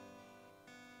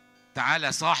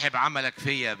تعالى صاحب عملك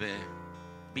فيا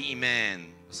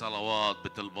بإيمان، بصلوات،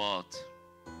 بطلبات،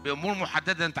 بأمور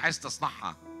محددة أنت عايز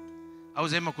تصنعها، أو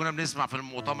زي ما كنا بنسمع في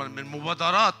المؤتمر من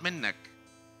مبادرات منك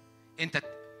أنت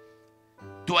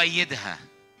تؤيدها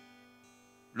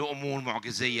لأمور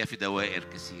معجزية في دوائر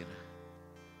كثيرة.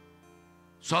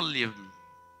 صلي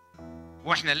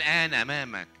وإحنا الآن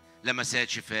أمامك لمسات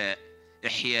شفاء،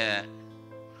 إحياء،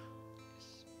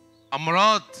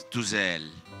 أمراض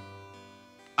تزال،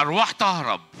 أرواح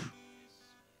تهرب،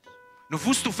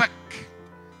 نفوس تفك،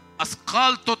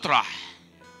 أثقال تطرح،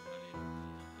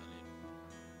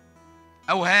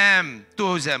 أوهام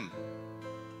تهزم،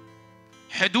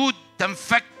 حدود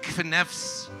تنفك في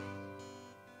النفس،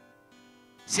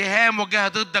 سهام وجهة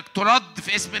ضدك ترد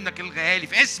في اسم انك الغالي،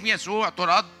 في اسم يسوع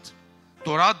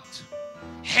ترد،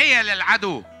 حيل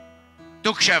العدو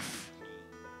تكشف،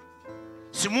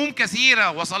 سموم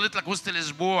كثيرة وصلت لك وسط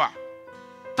الأسبوع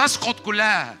تسقط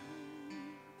كلها،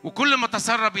 وكل ما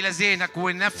تسرب إلى ذهنك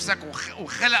ونفسك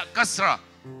وخلق كسرة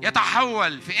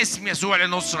يتحول في اسم يسوع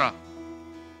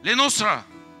لنصرة،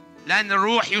 لأن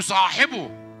الروح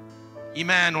يصاحبه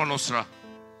إيمان ونصرة.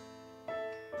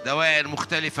 دوائر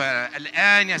مختلفة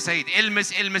الآن يا سيد.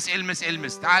 المس المس المس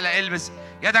المس، تعالى المس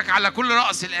يدك على كل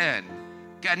رأس الآن،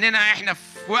 كأننا إحنا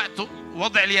في وقت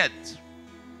وضع اليد،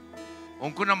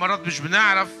 وإن كنا مرات مش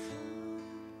بنعرف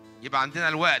يبقى عندنا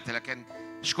الوقت، لكن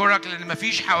أشكرك لأن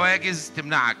مفيش حواجز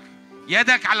تمنعك.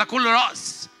 يدك على كل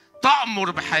رأس،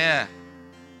 تأمر بحياة،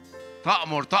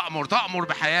 تأمر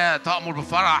بحياة، تأمر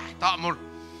بفرح، تأمر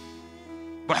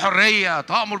بحرية،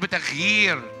 تأمر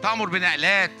بتغيير، تأمر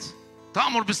بنقلات،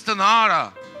 تأمر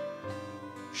باستنارة.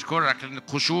 أشكرك لأن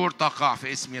القشور تقع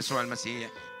في اسم يسوع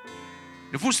المسيح،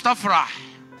 نفوس تفرح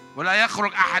ولا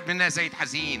يخرج أحد منا سيد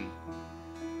حزين.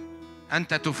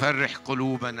 أنت تفرح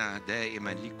قلوبنا دائما،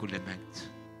 ليك كل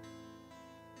مجد.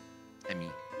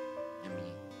 آمين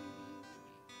آمين.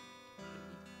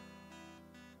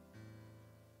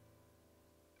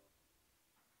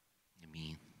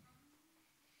 آمين.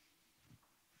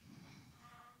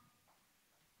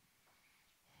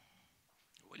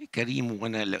 ولي كريم،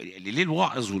 وانا ليه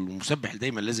الواعظ والمسبح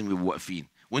دايما لازم يبقوا واقفين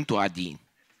وانتوا قاعدين؟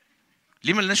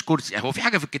 ليه ما لناش كرسي؟ هو في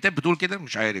حاجه في الكتاب بتقول كده؟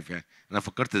 مش عارف يعني، انا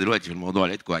فكرت دلوقتي في الموضوع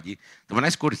لقيتكم قاعدين. طب انا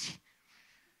عايز كرسي.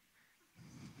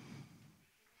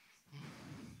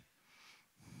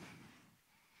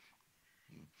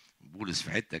 بولس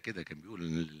في حته كده كان بيقول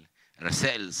ان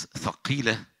الرسائل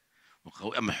ثقيله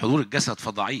اما حضور الجسد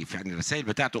فضعيف، يعني الرسائل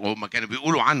بتاعته هم كانوا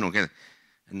بيقولوا عنه كده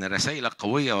ان الرسائل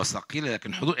قويه وثقيله،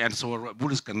 لكن حضور يعني صور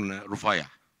بولس كان رفيع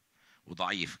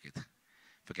وضعيف كده،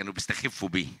 فكانوا بيستخفوا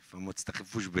بيه. فما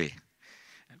تستخفوش بيه،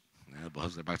 انا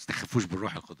بهزر، ما تستخفوش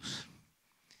بالروح القدس.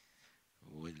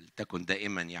 ولتكن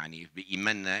دائما يعني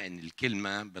بايماننا ان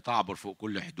الكلمه بتعبر فوق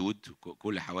كل حدود،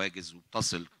 كل حواجز،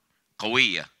 وبتصل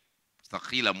قويه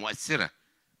ثقيله مؤثره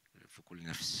في كل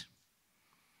نفس.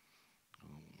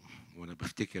 وانا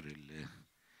بفتكر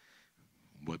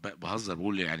بهزر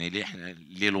بقول يعني ليه احنا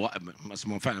ليه الوقت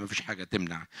فعلا ما فيش حاجه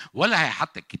تمنع، ولا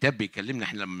حتى الكتاب بيكلمنا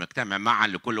احنا لما نجتمع معا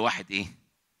لكل واحد ايه؟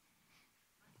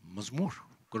 مزمور،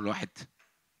 كل واحد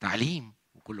تعليم،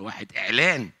 وكل واحد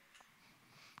اعلان.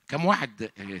 كم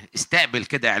واحد استقبل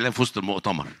كده اعلان في وسط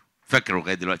المؤتمر فاكره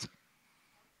لغايه دلوقتي؟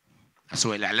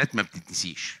 أسوأ الاعلانات ما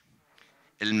بتتنسيش،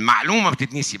 المعلومه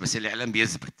بتتنسي بس الاعلان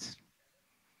بيثبت.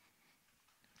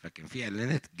 فكان في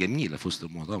اعلانات جميله في وسط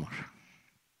المؤتمر.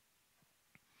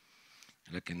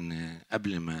 لكن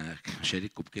قبل ما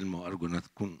اشارككم بكلمه وارجو انها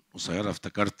تكون قصيره،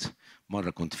 افتكرت مره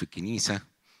كنت في الكنيسه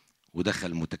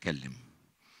ودخل متكلم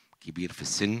كبير في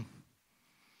السن،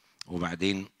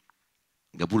 وبعدين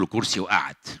جابوا له كرسي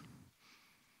وقعد.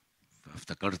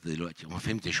 فافتكرت دلوقتي وما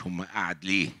فهمتش هم قعد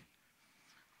ليه.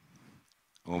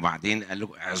 وبعدين قال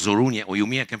له اعذروني،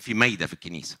 ويوميها كان في ميده في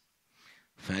الكنيسه،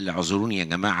 فقال لي اعذروني يا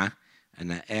جماعه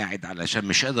انا قاعد علشان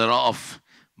مش قادر اقف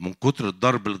من كتر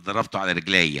الضرب اللي ضربته على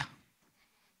رجليا.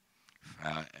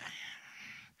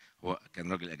 هو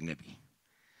كان راجل اجنبي،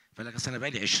 فقال لك انا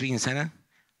بقالي 20 سنه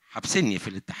حبسني في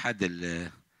الاتحاد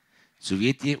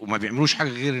السوفيتي وما بيعملوش حاجه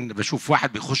غير ان بشوف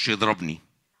واحد بيخش يضربني.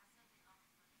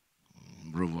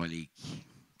 برافو عليك.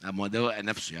 اما ده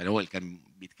نفسه يعني هو اللي كان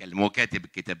بيتكلم، هو كاتب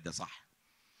الكتاب ده صح،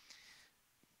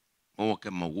 هو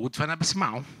كان موجود فانا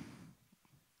بسمعه.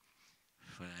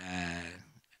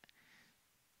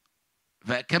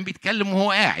 فكان بيتكلم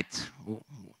وهو قاعد،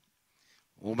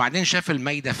 وبعدين شاف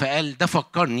الميدة فقال ده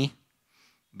فكرني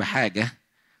بحاجة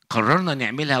قررنا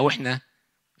نعملها واحنا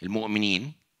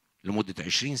المؤمنين لمدة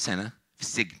 20 سنة في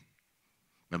السجن.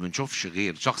 ما بنشوفش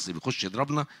غير شخص بيخش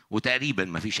يضربنا وتقريبا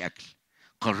ما فيش أكل.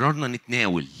 قررنا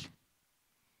نتناول.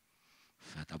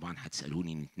 فطبعا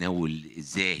هتسألوني نتناول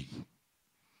ازاي؟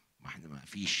 ما احنا ما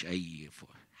فيش أي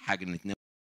حاجة نتناول.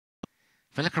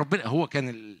 فلك ربنا هو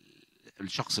كان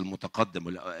الشخص المتقدم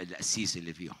والأسيس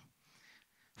اللي فيهم.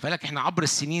 فلك احنا عبر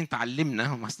السنين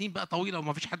تعلمنا، سنين بقى طويله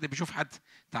وما فيش حد بيشوف حد،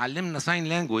 تعلمنا ساين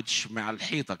لانجويج مع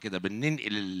الحيطه كده،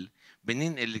 بننقل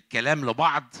الكلام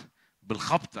لبعض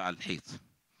بالخبط على الحيط.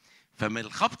 فمن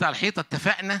الخبط على الحيطه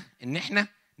اتفقنا ان احنا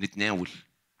نتناول.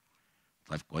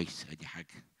 طيب كويس، ادي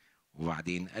حاجه.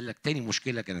 وبعدين قال لك تاني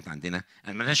مشكله كانت عندنا، ما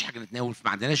عندناش حاجه نتناول،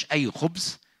 ما عندناش اي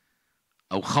خبز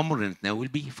او خمر نتناول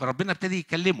بيه. فربنا ابتدي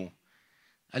يكلمه،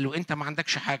 قال له انت ما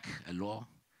عندكش حاجه؟ قال له اه.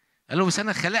 قال له بس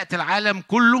انا خلقت العالم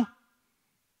كله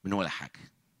من ولا حاجه.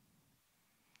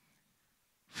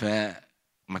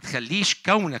 فما تخليش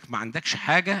كونك ما عندكش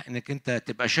حاجه انك انت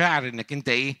تبقى شاعر انك انت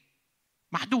ايه؟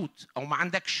 محدود او ما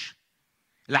عندكش.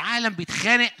 العالم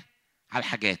بيتخانق على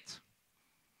الحاجات،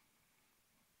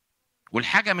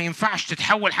 والحاجه ما ينفعش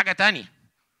تتحول حاجه تانية.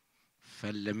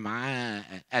 فاللي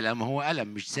معاه قلم هو قلم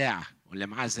مش ساعه، واللي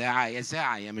معاه ساعه يا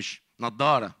ساعه يا مش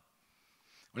نظاره.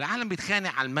 والعالم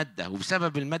بيتخانق على الماده،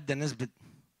 وبسبب الماده الناس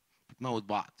بتموت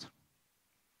بعض.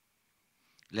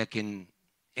 لكن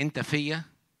انت فيا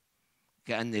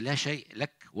كأن لا شيء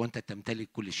لك وأنت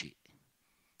تمتلك كل شيء.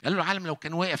 قال له العالم لو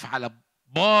كان واقف على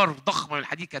بار ضخم من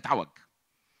الحديد كان اتعوج،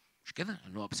 مش كده؟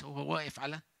 قال له بس هو واقف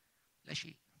على لا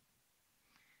شيء.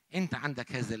 أنت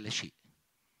عندك هذا اللا شيء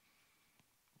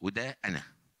وده أنا.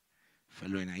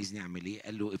 فقال له أنا عايزني أعمل إيه؟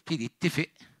 قال له ابتدي اتفق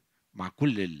مع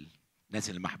كل الناس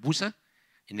اللي محبوسة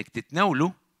إنك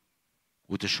تتناولوا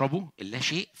وتشربوا اللا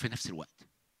شيء في نفس الوقت.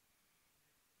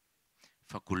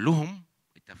 فكلهم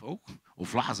اتفقوا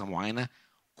وفي لحظة معينة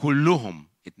كلهم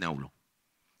اتناولوا.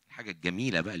 الحاجة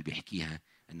الجميلة بقى اللي بيحكيها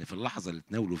إن في اللحظة اللي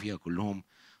اتناولوا فيها كلهم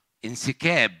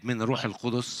انسكاب من الروح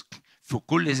القدس في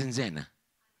كل زنزانة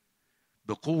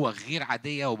بقوة غير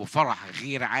عادية وبفرح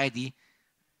غير عادي،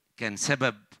 كان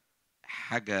سبب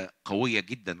حاجة قوية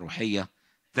جدا روحية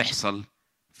تحصل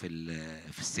في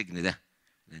السجن ده،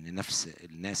 لأن نفس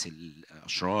الناس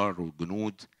الأشرار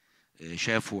والجنود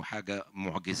شافوا حاجة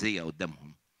معجزية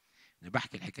قدامهم. أنا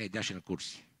بحكي الحكاية دي عشان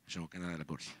الكرسي، عشان هو كان على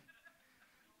كرسي.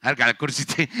 هرجع للكرسي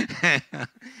تاني.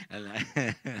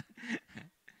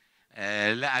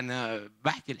 لا أنا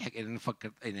بحكي الحكاية لأن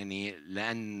فكرت يعني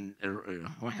لأن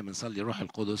واحنا بنصلي روح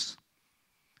القدس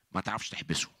ما تعرفش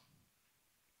تحبسه،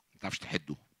 ما تعرفش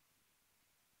تحده.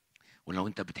 ولو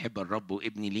أنت بتحب الرب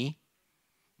وابني ليه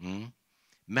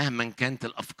مهما كانت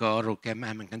الأفكار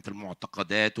ومهما كانت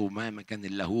المعتقدات ومهما كان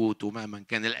اللاهوت ومهما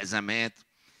كان الأزمات،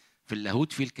 في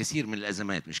اللاهوت في الكثير من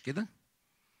الأزمات مش كده؟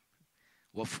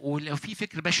 وفي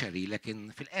فكر بشري،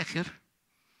 لكن في الآخر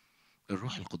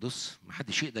الروح القدس ما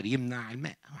حدش يقدر يمنع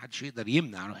الماء، ما حدش يقدر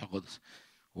يمنع الروح القدس.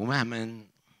 ومهما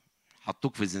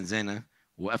حطوك في الزنزانة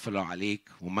وقفلوا عليك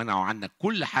ومنعوا عنك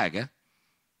كل حاجة،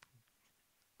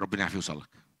 ربنا يعرف يوصلك،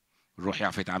 الروح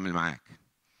يعرف يتعامل معاك،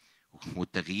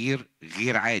 والتغيير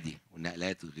غير عادي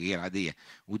والنقلات غير عادية،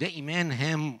 وده إيمان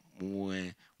هام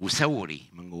وثوري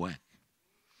من جواك.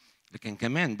 لكن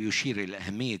كمان بيشير إلى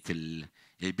أهمية اللي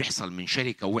بيحصل من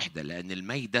شركة وحدة، لأن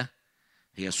المايدة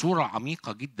هي صورة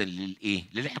عميقة جدا للإيه؟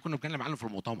 للي احنا كنا بنتكلم عنه في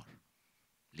المؤتمر.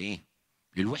 ليه؟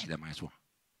 للوحدة مع يسوع.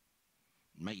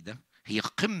 المايدة هي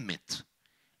قمة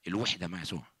الوحدة مع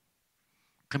يسوع،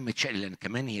 قمة شأن، لأن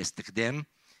كمان هي استخدام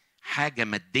حاجة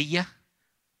مادية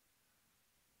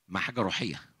مع حاجة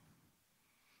روحية،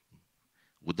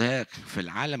 وده في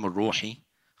العالم الروحي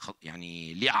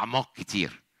يعني ليه أعماق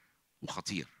كتير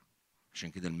وخطير.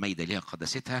 عشان كده المايدة ليها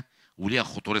قداستها وليها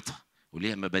خطورتها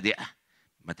وليها مبادئها،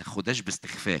 ما تاخدهاش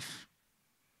باستخفاف.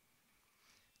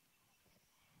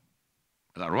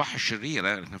 الأرواح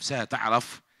الشريرة نفسها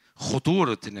تعرف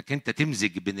خطورة إنك أنت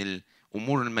تمزج بين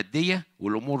الأمور المادية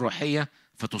والأمور الروحية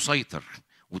فتسيطر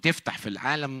وتفتح في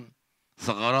العالم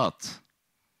ثغرات.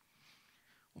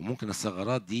 وممكن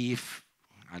الثغرات دي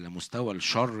على مستوى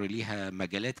الشر ليها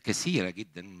مجالات كثيرة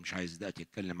جدا، مش عايز دلوقتي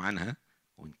أتكلم عنها،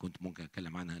 وإن كنت ممكن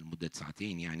أتكلم عنها لمدة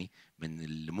ساعتين، يعني من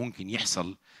اللي ممكن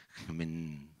يحصل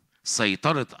من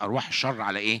سيطرة أرواح الشر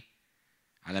على إيه؟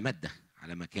 على مادة،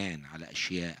 على مكان، على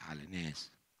أشياء، على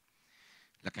ناس.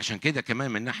 لكن عشان كده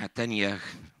كمان من الناحية التانية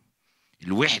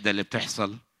الوحدة اللي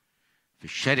بتحصل في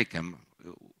الشركة،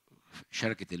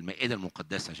 شركة المائدة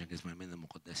المقدسة، عشان كده اسمها المائدة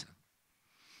المقدسة،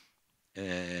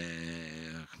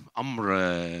 أمر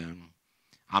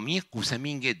عميق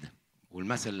وثمين جدا.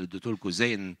 والمثل اللي اديته لكم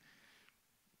ازاي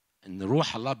ان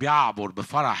روح الله بيعبر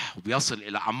بفرح وبيصل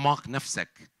الى اعماق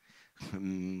نفسك،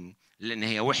 لان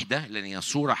هي وحده، لان هي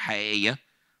صوره حقيقيه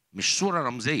مش صوره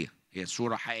رمزيه، هي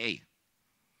صوره حقيقيه،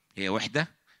 هي وحده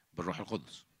بالروح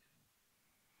القدس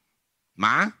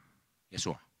مع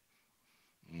يسوع.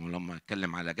 ولما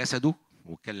اتكلم على جسده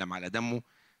واتكلم على دمه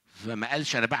فما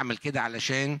قالش انا بعمل كده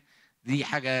علشان دي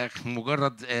حاجه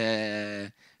مجرد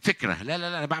فكره، لا لا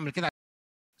لا، انا بعمل كده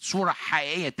صوره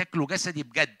حقيقيه، تاكلوا جسدي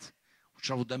بجد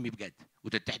وتشربوا دمي بجد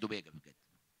وتتحدوا بيا بجد.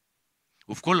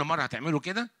 وفي كل مره هتعملوا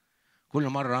كده، كل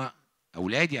مره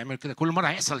اولادي يعملوا كده، كل مره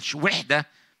هيحصل وحده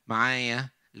معايا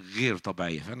غير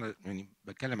طبيعيه. فانا يعني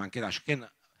بتكلم عن كده عشان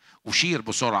كده اشير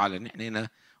بسرعه، لان احنا هنا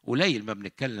قليل ما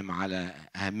بنتكلم على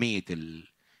اهميه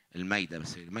المايده،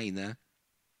 بس المايده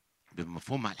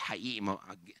بمفهومها الحقيقي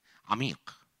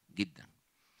عميق جدا.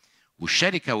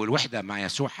 والشركه والوحده مع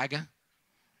يسوع حاجه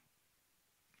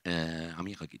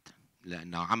عميقه جدا،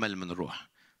 لانه عمل من الروح.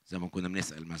 زي ما كنا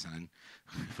بنسال مثلا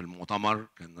في المؤتمر،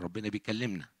 كان ربنا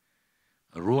بيكلمنا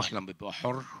الروح لما بيبقى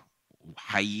حر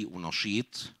وحي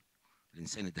ونشيط،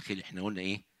 الانسان الداخلي احنا قلنا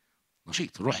ايه؟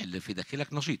 نشيط. الروح اللي في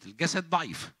داخلك نشيط، الجسد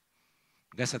ضعيف،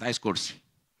 الجسد عايز كرسي،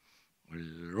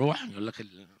 والروح يقول لك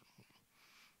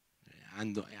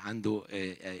عنده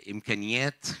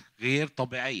امكانيات غير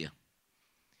طبيعيه.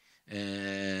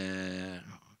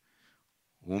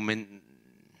 ومن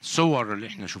صور اللي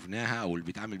احنا شفناها او اللي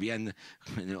بيتعامل بيها ان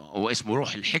هو اسمه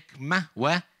روح الحكمه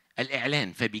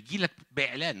والاعلان، فبيجي لك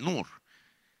باعلان نور.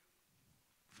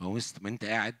 فوسط ما انت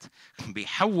قاعد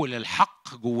بيحول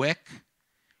الحق جواك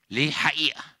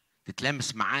لحقيقه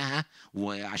تتلامس معاها.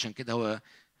 وعشان كده هو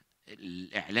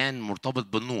الاعلان مرتبط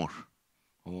بالنور.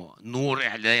 هو نور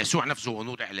اعلان، يسوع نفسه هو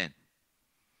نور اعلان.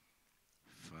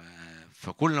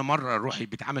 فكل مره الروح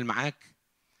بيتعامل معاك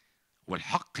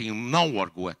والحق ينور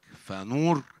جواك،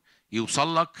 فنور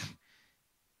يوصل لك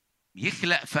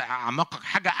يخلق في اعماقك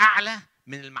حاجه اعلى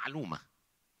من المعلومه.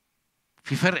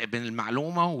 في فرق بين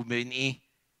المعلومه وبين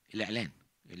ايه؟ الاعلان.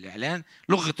 الاعلان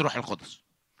لغه روح القدس.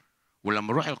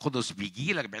 ولما الروح القدس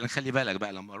بيجي لك باعلان، خلي بالك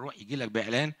بقى، لما الروح يجي لك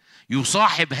باعلان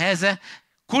يصاحب هذا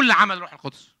كل عمل الروح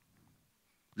القدس.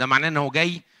 ده معناه انه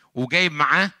جاي وجايب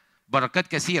معاه بركات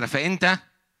كثيره. فانت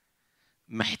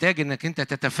محتاج انك انت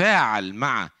تتفاعل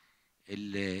مع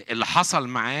اللي حصل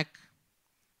معاك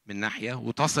من ناحيه،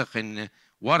 وتثق ان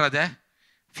ورا ده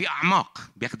في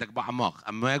اعماق، بياخدك باعماق،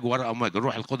 امواج ورا امواج.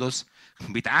 الروح القدس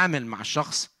بيتعامل مع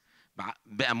الشخص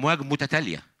بامواج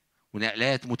متتاليه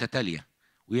ونقلات متتاليه،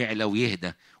 ويعلى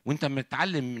ويهدى. وانت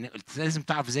متعلم لازم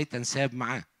تعرف ازاي تنساب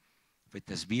معاه. في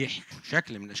التسبيح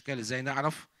شكل من اشكال ازاي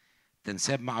نعرف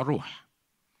تنساب مع الروح.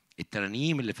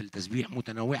 الترانيم اللي في التسبيح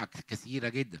متنوعه كثيره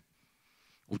جدا،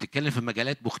 وبتتكلم في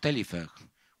مجالات مختلفه،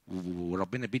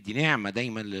 وربنا بيدي نعمه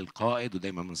دايما للقائد،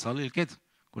 ودايما بنصلي كده.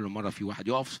 كل مره في واحد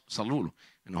يقف صلوا له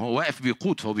ان هو واقف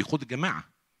بيقود، فهو بيقود الجماعه،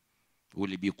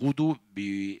 واللي بيقوده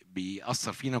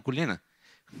بيأثر فينا كلنا.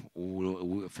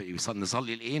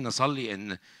 ونصلي لايه؟ نصلي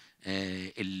ان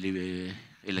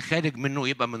اللي خارج منه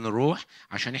يبقى من الروح،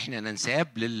 عشان احنا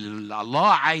ننساب للي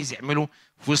الله عايز يعمله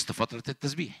في وسط فتره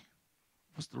التسبيح،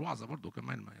 في وسط الوعظه برضو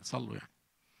كمان ما يصلوا، يعني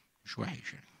مش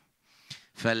وحش يعني.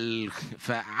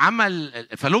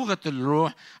 فلغه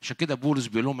الروح. عشان كده بولس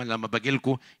بيقول لهم لما باجي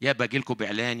لكم، يا باجي لكم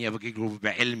باعلان، يا باجي لكم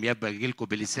بعلم، يا باجي لكم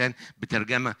بلسان،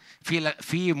 بترجمه.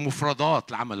 في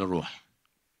مفردات لعمل الروح،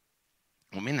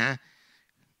 ومنها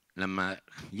لما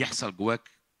يحصل جواك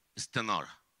استناره،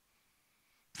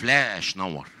 فلاش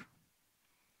نور،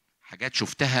 حاجات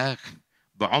شفتها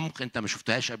بعمق انت ما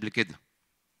شفتهاش قبل كده،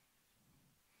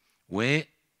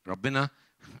 وربنا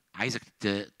عايزك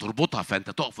تربطها، فانت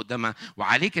تقف قدامها،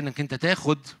 وعليك انك انت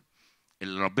تاخد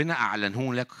اللي ربنا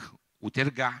اعلنه لك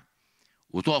وترجع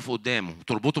وتقف قدامه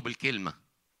وتربطه بالكلمه.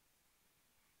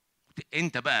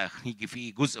 انت بقى يجي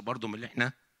في جزء برضو من اللي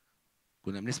احنا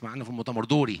كنا بنسمع عنه في المؤتمر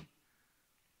دوري،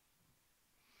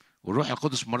 والروح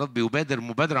القدس مرات بيبادر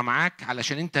مبادره معاك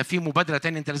علشان انت في مبادره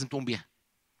تانية انت لازم تقوم بيها.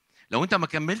 لو انت ما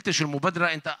كملتش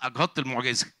المبادره انت اجهضت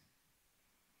المعجزه.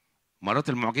 مرات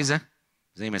المعجزه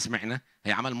زي ما سمعنا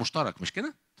هي عمل مشترك، مش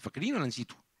كده؟ فاكرين ولا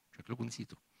نسيتوا؟ شكلكم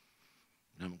نسيتوا.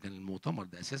 لما كان المؤتمر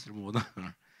ده اساس الموضوع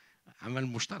عمل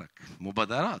مشترك،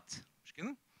 مبادرات، مش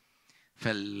كده؟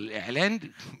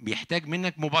 فالاعلان بيحتاج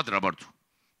منك مبادره برضو،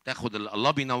 تاخد اللي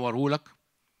الله بينوره لك،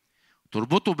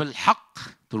 تربطه بالحق،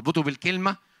 تربطه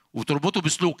بالكلمه، وتربطه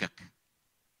بسلوكك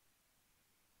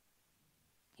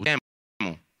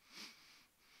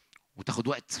وتاخد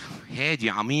وقت هادي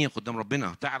عميق قدام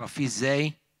ربنا تعرف فيه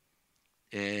ازاي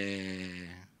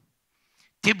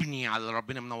تبني على اللي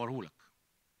ربنا منوره لك.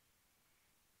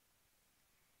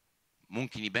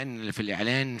 ممكن يبان اللي في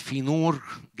الاعلان في نور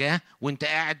جه وانت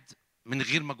قاعد من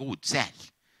غير مجهود، سهل،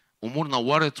 امور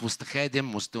نورت وسط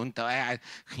خادم، وانت قاعد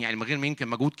يعني من غير ما يمكن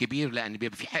مجهود كبير، لان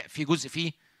بيبقى في جزء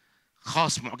فيه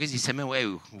خاص معجزي سماوي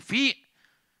قوي. وفي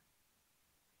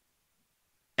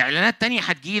اعلانات تانية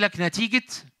هتجيلك نتيجه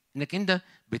انك انت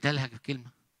بتلهج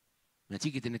الكلمه،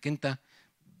 نتيجه انك انت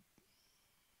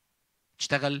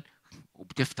تشتغل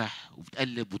وبتفتح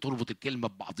وبتقلب وتربط الكلمه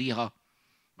ببعضيها.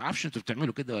 ما اعرفش انتوا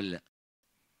بتعملوا كده ولا لا،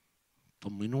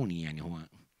 طمنوني. يعني هو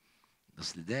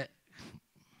اصل ده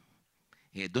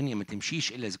هي الدنيا ما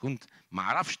تمشيش الا اذا كنت ما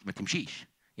اعرفش، ما تمشيش.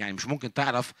 يعني مش ممكن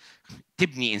تعرف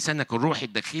تبني انسانك الروحي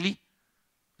الداخلي.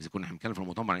 اذا كنا احنا بنتكلم في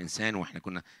المؤتمر عن الانسان، واحنا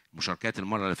كنا مشاركات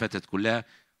المره اللي فاتت كلها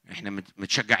احنا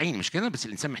متشجعين، مش كده؟ بس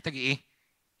الانسان محتاج ايه؟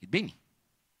 يتبني.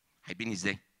 هيتبني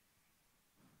ازاي؟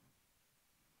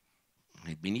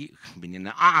 هيتبني بان انا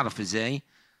اعرف ازاي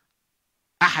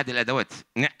احد الادوات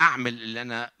اعمل اللي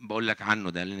انا بقول لك عنه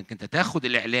ده، لانك انت تاخد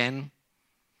الاعلان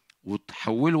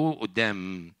وتحوله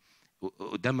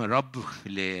قدام الرب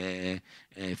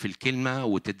في الكلمه،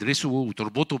 وتدرسه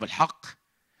وتربطه بالحق،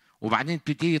 وبعدين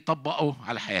تبتدي تطبقه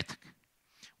على حياتك،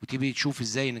 وتبتدي تشوف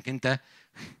ازاي انك انت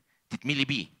تتملي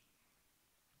بيه.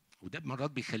 وده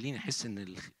مرات بيخليني احس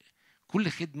ان كل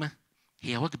خدمه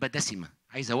هي وجبه دسمه،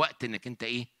 عايزه وقت انك انت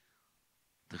ايه؟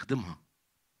 تخدمها.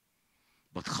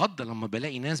 بتخض لما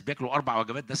بلاقي ناس بياكلوا 4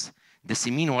 وجبات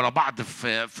دسمين ورا بعض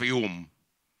في يوم.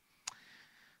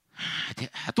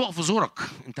 هتقف في زورك.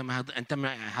 انت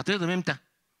ما هتقدم امتى؟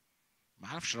 ما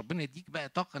اعرفش، ربنا يديك بقى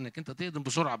طاقه انك انت تقدم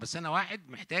بسرعه، بس انا واحد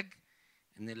محتاج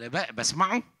ان اللي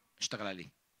بسمعه اشتغل عليه،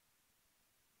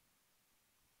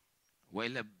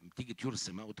 والا بتيجي طيور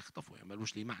السماء وتخطفه، يعني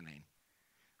ملوش ليه معنى يعني.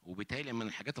 وبالتالي من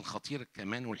الحاجات الخطيره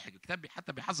كمان، والكتاب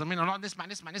حتى بيحذر منها، نقعد نسمع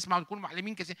نسمع نسمع ونكون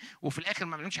معلمين كثير وفي الاخر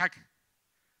ما بنعملش حاجه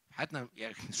في حياتنا.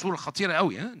 يعني صوره خطيره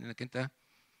قوي، انك انت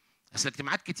اصل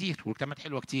اجتماعات كتير واجتماعات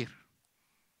حلوه كتير،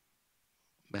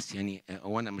 بس يعني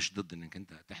هو انا مش ضد انك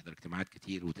انت تحضر اجتماعات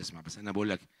كتير وتسمع، بس انا بقول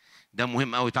لك ده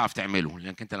مهم قوي تعرف تعمله،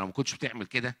 لانك انت لو ما كنتش بتعمل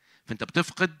كده فانت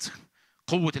بتفقد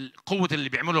قوه اللي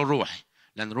بيعمله الروح.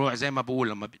 لان الروح زي ما بقول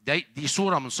لما دي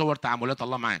صوره من صور تعاملات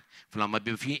الله معاك، فلما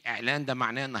بيبقى في اعلان ده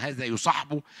معناه ان هذا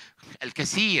يصاحبه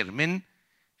الكثير من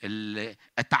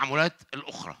التعاملات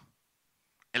الاخرى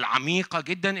العميقه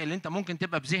جدا اللي انت ممكن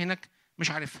تبقى بذهنك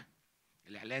مش عارفها.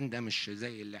 الاعلان ده مش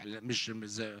زي الاعلان، مش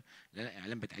زي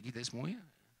الاعلان بتاع ده اسمه ايه؟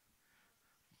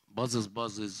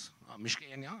 بازز مش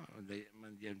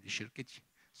يعني دي شركتي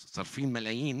صارفين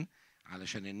ملايين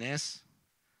علشان الناس.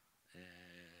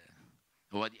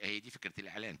 هي دي فكره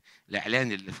الاعلان.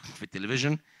 الاعلان اللي في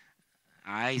التلفزيون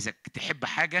عايزك تحب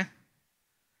حاجه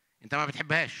انت ما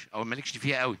بتحبهاش او مالكش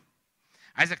فيها قوي،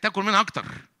 عايزك تاكل منها اكتر،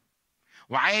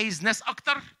 وعايز ناس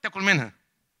اكتر تاكل منها.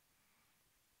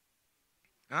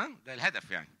 ده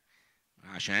الهدف يعني،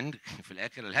 عشان في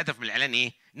الاخر الهدف من الاعلان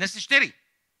ايه؟ الناس تشتري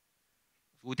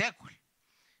وتاكل.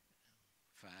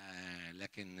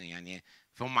 لكن يعني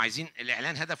فهم عايزين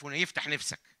الاعلان هدفه انه يفتح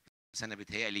نفسك. بس انا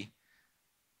بيتهيألي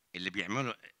اللي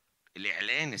بيعملوا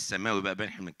الاعلان السماوي بقى،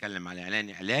 احنا بنتكلم على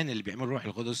الاعلان اللي بيعمله الروح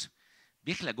القدس،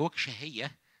 بيخلق جواك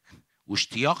شهيه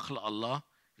واشتياق لله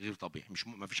غير طبيعي. مش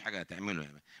ما فيش حاجه هتعمله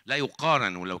يعني، لا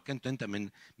يقارن. ولو كنت انت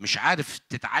مش عارف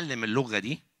تتعلم اللغه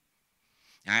دي،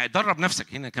 يعني درب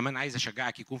نفسك. هنا كمان عايز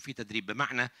اشجعك يكون في تدريب،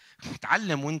 بمعنى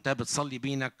اتعلم وانت بتصلي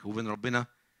بينك وبين ربنا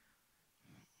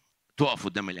تقف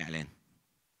قدام الاعلان،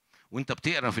 وانت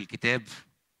بتقرا في الكتاب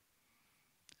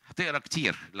هتقرا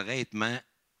كتير لغايه ما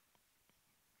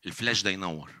الفلاش ده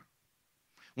ينور.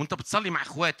 وانت بتصلي مع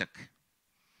اخواتك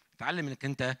اتعلم انك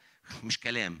انت مش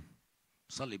كلام،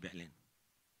 صلي باعلان.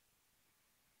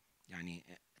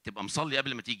 يعني تبقى مصلي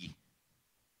قبل ما تيجي.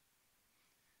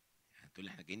 يعني تقول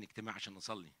لي احنا جايين نجتمع عشان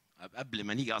نصلي، قبل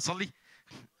ما نيجي اصلي؟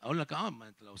 اقول لك ما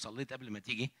انت لو صليت قبل ما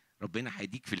تيجي ربنا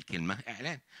هيديك في الكلمه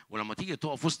اعلان. ولما تيجي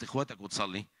تقف وسط اخواتك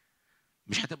وتصلي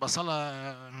مش هتبقى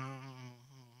صلاه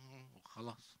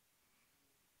وخلاص،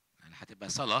 يعني هتبقى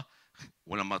صلاه،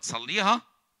 ولما تصليها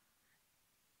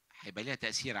هيبقى ليها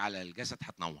تاثير على الجسد،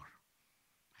 هتنور،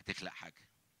 هتخلق حاجه.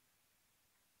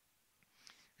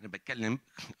 انا بتكلم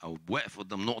او واقف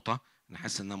قدام نقطه انا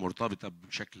حاسس انها مرتبطه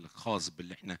بشكل خاص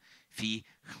باللي احنا فيه،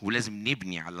 ولازم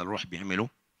نبني على الروح بيعمله،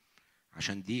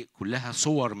 عشان دي كلها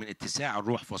صور من اتساع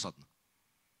الروح في وسطنا.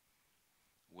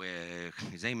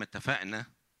 وزي ما اتفقنا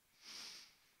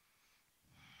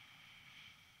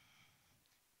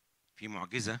في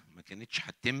معجزه ما كانتش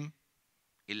هتتم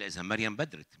الا اذا مريم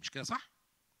بدرت، مش كده صح؟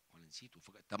 ولا نسيتوا؟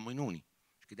 طمنوني،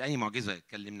 مش كده؟ اي معجزه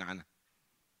اتكلمنا عنها؟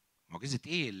 معجزه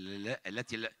ايه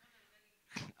التي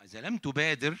اذا لم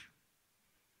تبادر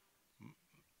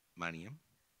مريم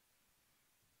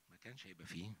ما كانش هيبقى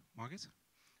فيه معجزه.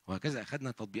 وهكذا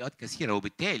اخذنا تطبيقات كثيره.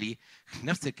 وبالتالي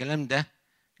نفس الكلام ده،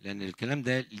 لان الكلام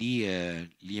ده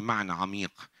ليه معنى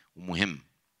عميق ومهم.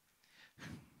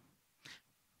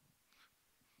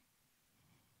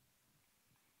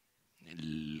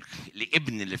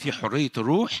 الابن اللي فيه حريه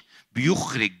الروح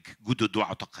بيخرج جدد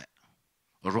وعتقاء،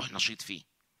 الروح نشيط فيه.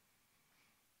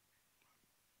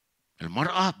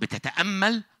 المراه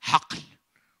بتتامل حقل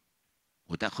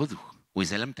وتاخذه،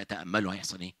 واذا لم تتامله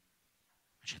هيحصل ايه؟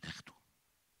 مش هتاخده.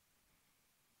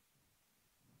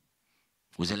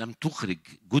 واذا لم تخرج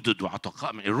جدد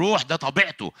وعتقاء من الروح، ده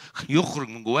طبيعته يخرج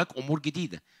من جواك امور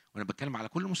جديده. وانا بتكلم على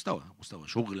كل مستوى، مستوى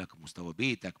شغلك، مستوى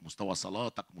بيتك، مستوى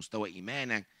صلاتك، مستوى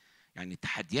ايمانك. يعني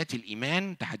تحديات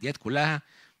الايمان تحديات كلها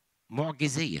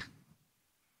معجزيه.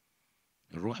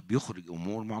 الروح بيخرج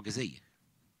امور معجزيه،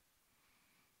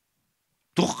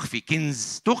 تخفي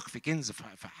كنز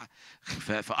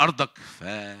في ارضك،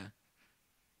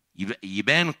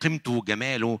 يبان قيمته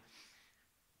وجماله.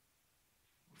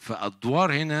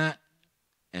 فادوار هنا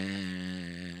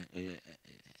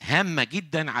هامه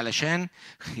جدا، علشان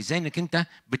ازاي انك انت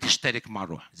بتشترك مع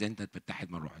الروح، ازاي انت بتتحد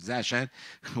مع الروح، ازاي عشان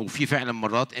وفي فعلا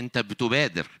مرات انت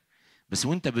بتبادر، بس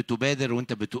وانت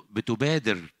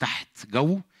بتبادر تحت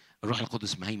جو الروح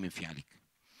القدس مهيمن فيه عليك،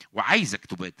 وعايزك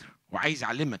تبادر، وعايز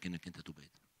يعلمك انك انت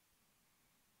تبادر.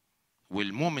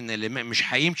 والمؤمن اللي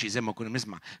مش هيمشي زي ما كنا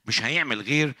بنسمع، مش هيعمل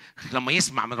غير لما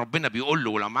يسمع من ربنا بيقول له،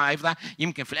 ولما هيفضل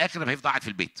يمكن في الاخر هيفضل قاعد في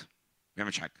البيت ما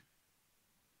بيعملش حاجه،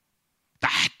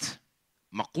 تحت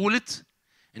مقوله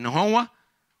ان هو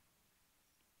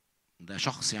ده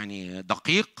شخص يعني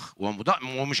دقيق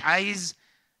ومش عايز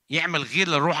يعمل غير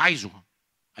اللي الروح عايزه.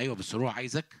 ايوه بس الروح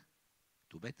عايزك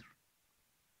تبادر،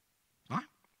 صح؟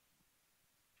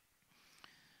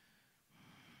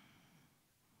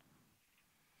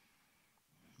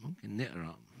 ممكن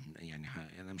نقرا يعني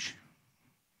انا مش،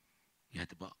 هي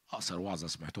هتبقى اقصر وعظه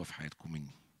سمعتوها في حياتكم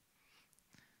مني.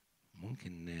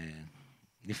 ممكن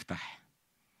نفتح،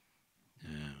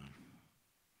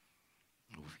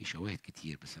 وفي شواهد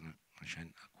كتير بس انا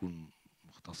عشان اكون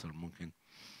مختصر ممكن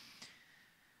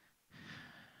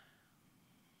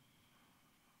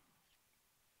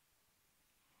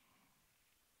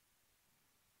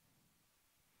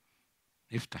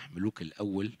نفتح ملوك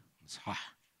الاول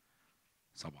اصحاح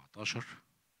 17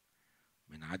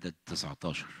 من عدد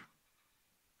 19.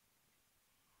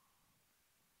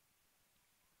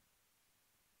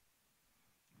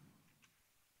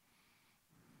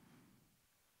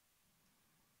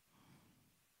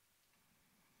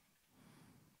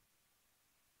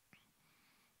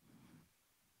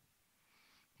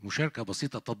 مشاركة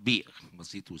بسيطة، تطبيق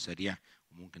بسيط وسريع،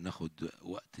 وممكن ناخد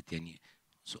وقت تاني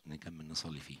نكمل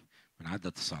نصلي فيه. من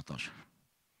عدد 19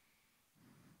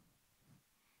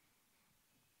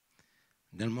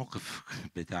 ده الموقف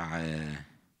بتاع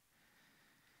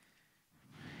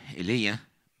ايليا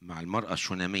مع المرأة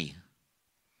الشونامية.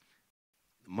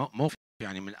 موقف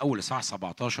يعني من اول اصحاح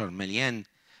 17 مليان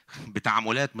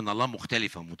بتعاملات من الله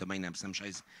مختلفة ومتباينة، بس انا مش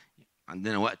عايز،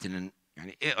 عندنا وقت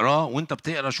يعني اقرا، وانت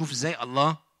بتقرا شوف ازاي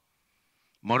الله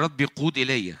مرات بيقود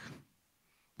ايليا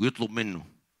ويطلب منه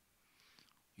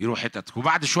يروح حتت،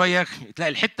 وبعد شويه تلاقي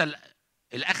الحته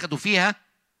اللي اخدوا فيها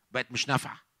بقت مش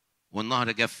نافعه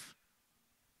والنهر جف.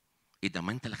 ايه ده؟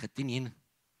 ما انت اللي خدتني هنا.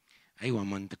 ايوه،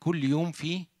 ما انت كل يوم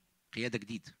في قياده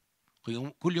جديده،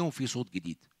 كل يوم في صوت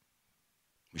جديد.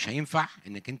 مش هينفع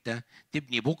انك انت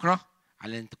تبني بكره على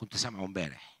اللي انت كنت سامعه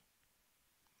امبارح.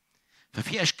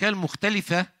 ففي اشكال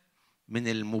مختلفه من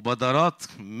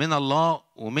المبادرات من الله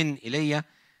ومن ايليا،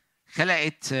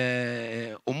 خلقت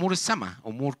امور السماء،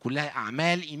 امور كلها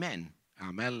اعمال ايمان،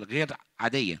 اعمال غير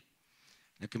عاديه.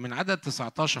 لكن من عدد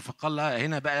 19 فقال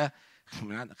هنا بقى،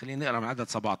 خلينا نقرا من عدد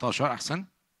 17 احسن.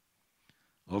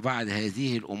 وبعد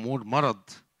هذه الامور مرض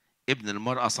ابن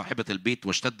المراه صاحبه البيت،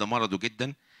 واشتد مرضه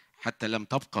جدا حتى لم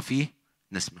تبقى فيه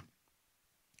نسمه.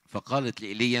 فقالت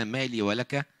لإيليا: ما لي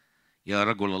ولك يا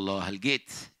رجل الله؟ هل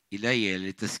جئت الي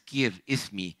لتذكير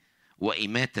اثمي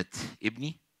واماته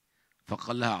ابني؟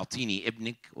 فقال لها: اعطيني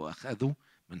ابنك. واخذه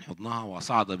من حضنها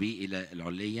وصعد به الى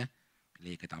العليه اللي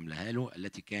هي كانت عاملاها له،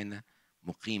 التي كان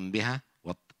مقيم بها،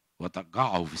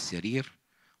 وتقعه في السرير،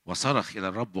 وصرخ الى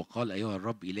الرب وقال: ايها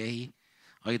الرب الهي،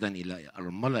 ايضا الى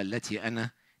الارمله التي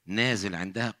انا نازل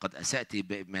عندها قد اسات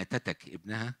باماتتك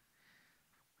ابنها.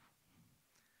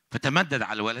 فتمدد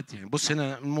على الولد، يعني بص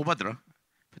هنا المبادره،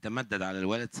 فتمدد على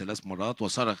الولد 3 مرات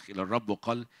وصرخ الى الرب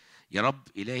وقال: يا رب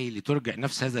الهي، لترجع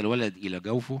نفس هذا الولد الى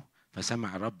جوفه.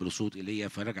 فسمع الرب لصوت ايليا،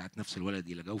 فرجعت نفس الولد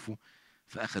الى جوفه،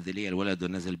 فاخذ ايليا الولد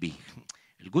ونزل به.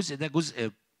 الجزء ده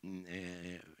جزء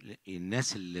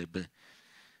الناس اللي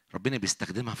ربنا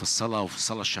بيستخدمها في الصلاه وفي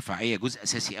الصلاه الشفاعيه، جزء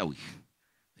اساسي قوي،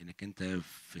 انك انت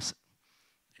في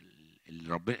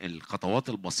الخطوات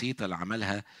البسيطه اللي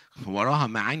عملها وراها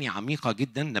معاني عميقه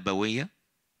جدا نبويه.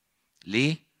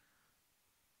 ليه؟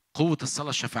 قوه الصلاه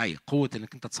الشفاعيه، قوه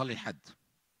انك انت تصلي لحد،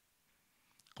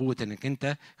 قوه انك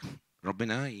انت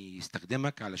ربنا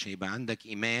يستخدمك علشان يبقى عندك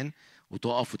ايمان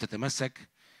وتقف وتتمسك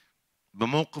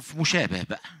بموقف مشابه.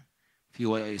 بقى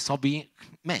في صبي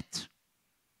مات،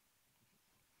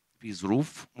 في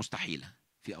ظروف مستحيله،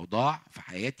 في اوضاع في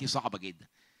حياتي صعبه جدا،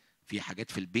 في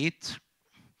حاجات في البيت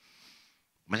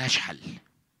ملهاش حل،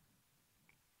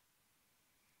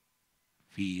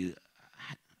 في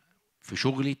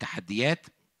شغلي تحديات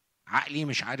عقلي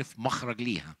مش عارف مخرج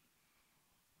ليها،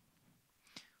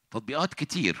 تطبيقات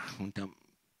كتير، وانت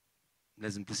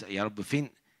لازم تسأل يا رب فين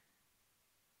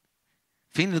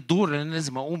الدور اللي انا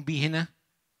لازم اقوم بيه هنا،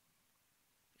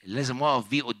 اللي لازم اقف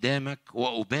بيه قدامك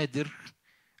وابادر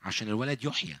عشان الولد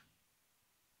يحيى.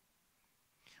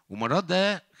 ومرات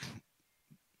ده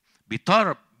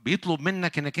بيطلب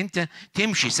منك انك انت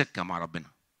تمشي سكه مع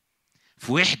ربنا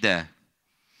في وحده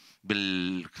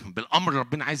بالامر اللي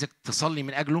ربنا عايزك تصلي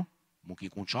من اجله. ممكن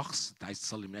يكون شخص انت عايز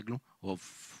تصلي من اجله هو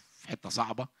في حته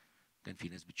صعبه. كان في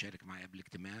ناس بتشارك معايا قبل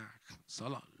اجتماع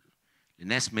صلاه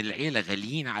لناس من العيله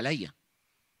غاليين عليا،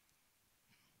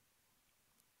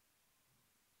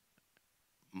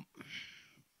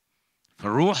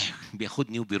 فالروح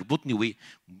بياخدني وبيربطني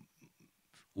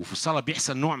وفي الصلاه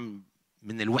بيحصل نوع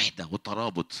من الوحده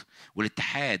والترابط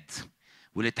والاتحاد.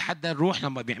 والاتحاد ده الروح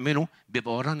لما بيعمله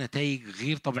بيبقى وراه نتائج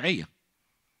غير طبيعيه،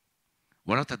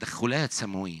 وراه تدخلات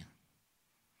سماويه.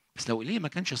 بس لو إيليا ما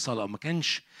كانش صلى وما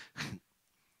كانش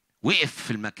وقف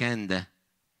في المكان ده،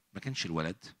 ما كانش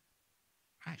الولد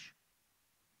عاش.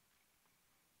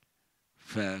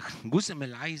 فجزء من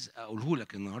اللي عايز اقوله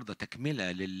لك النهارده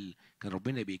تكمله كان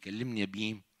ربنا بيكلمني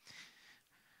بيه،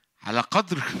 على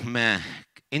قدر ما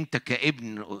انت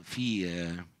كابن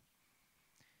في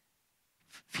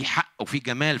حق وفي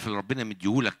جمال في اللي ربنا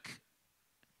مديهولك،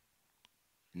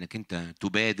 انك انت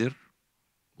تبادر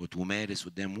وتمارس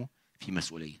قدامه، في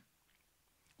مسؤوليه،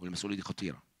 والمسؤوليه دي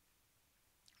خطيره.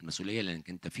 المسؤوليه لانك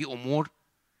انت في امور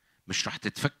مش راح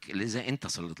تتفك الا اذا انت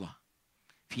صليت لها.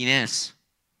 في ناس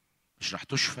مش راح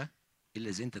تشفى الا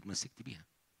اذا انت اتمسكت بيها.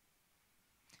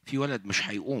 في ولد مش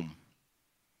هيقوم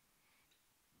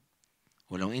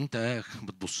ولو انت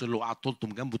بتبص له وقعد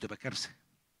تلطم جنبه تبقى كارثه.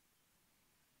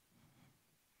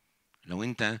 لو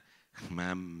انت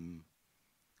ما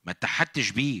اتحدتش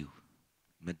بيه،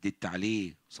 مددت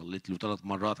عليه، صليت له 3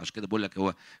 مرات. عشان كده بقول لك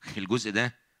هو الجزء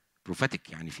ده بروفاتيك،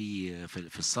 يعني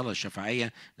في الصلاه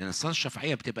الشفاعيه، لان الصلاه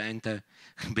الشفاعيه بتبقى انت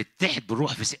بتتحد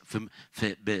بالروح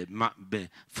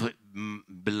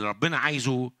باللي ربنا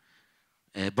عايزه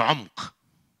بعمق.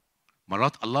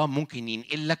 مرات الله ممكن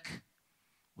ينقل لك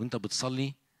وانت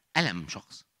بتصلي ألم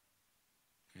شخص،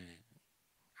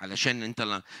 علشان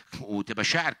انت وتبقى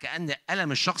شاعر كأن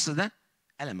ألم الشخص ده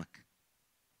ألمك.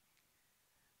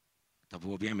 طب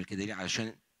هو بيعمل كده ليه؟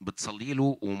 علشان بتصلي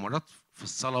له. ومرات في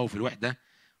الصلاة وفي الوحدة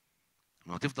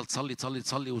ما تفضل تصلي تصلي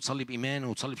تصلي وتصلي بإيمان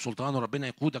وتصلي بسلطان وربنا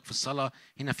يقودك في الصلاة.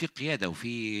 هنا في قيادة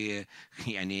وفي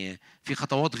يعني في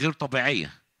خطوات غير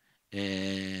طبيعية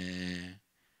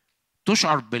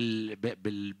تشعر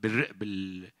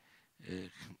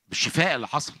بالشفاء اللي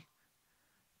حصل،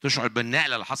 تشعر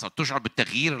بالنقله اللي حصل، تشعر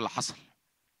بالتغيير اللي حصل.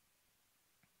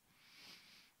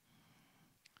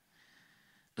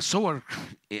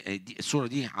 الصوره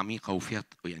دي عميقه وفيها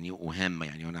يعني وهامه،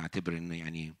 يعني وانا اعتبر ان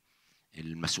يعني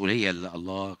المسؤوليه اللي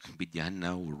الله بيديها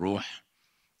لنا والروح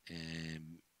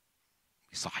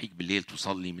يصحيك بالليل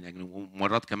تصلي من اجل.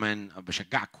 ومرات كمان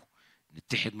بشجعكم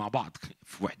نتحد مع بعض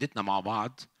في وحدتنا مع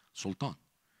بعض. سلطان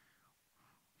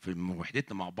في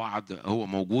وحدتنا مع بعض هو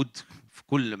موجود في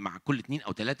مع كل 2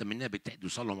 أو 3 مننا بيتحدوا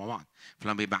يصلوا مع بعض.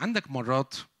 فلما يبقى عندك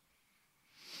مرات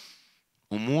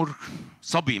امور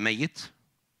صبي ميت،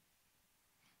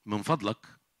 من فضلك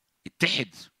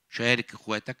اتحد، شارك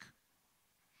اخواتك،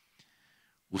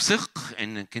 وثق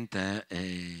انك انت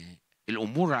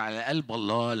الامور على قلب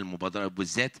الله، المبادره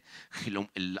بالذات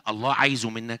اللي الله عايزه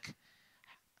منك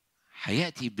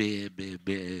هياتي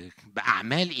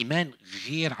باعمال ايمان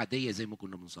غير عاديه زي ما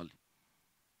كنا بنصلي.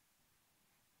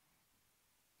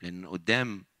 لان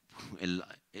قدام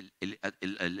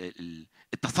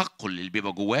التثقل اللي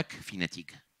بيبقى جواك في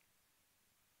نتيجه.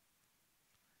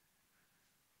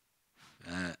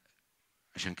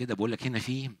 عشان كده بقول لك هنا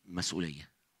في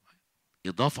مسؤوليه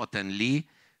اضافه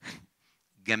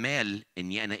لجمال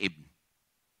اني انا ابن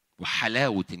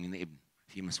وحلاوه اني انا ابن.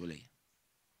 في مسؤوليه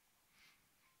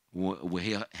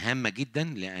وهي هامه جدا،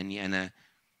 لاني انا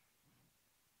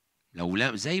لو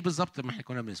لا زي بالظبط ما احنا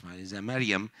كنا بنسمع، اذا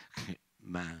مريم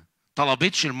ما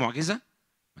طلبتش المعجزه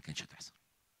ما كانش هتحصل.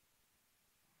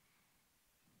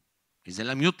 اذا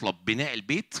لم يطلب بناء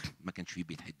البيت ما كانش في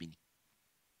بيت هيتبني.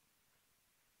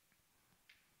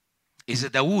 اذا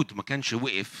داوود ما كانش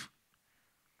وقف،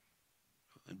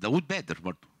 داوود بادر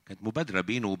برضه، كانت مبادره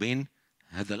بينه وبين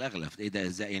هذا الاغلف. ايه ده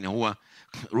ازاي؟ يعني هو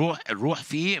الروح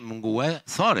فيه من جواه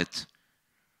ثارت.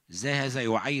 ازاي هذا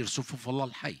يعير صفوف الله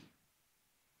الحي؟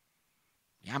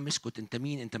 يا عم اسكت، انت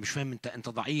مين؟ انت مش فاهم، انت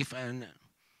ضعيف.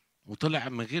 وطلع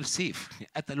من غير سيف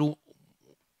قتلوا.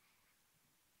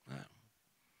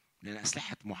 لأن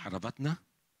أسلحة محاربتنا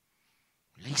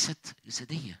ليست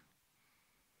جسدية.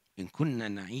 إن كنا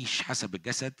نعيش حسب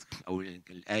الجسد، أو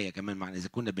الآية كمان معنى إذا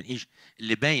كنا بنعيش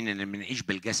اللي باين إن بنعيش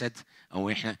بالجسد أو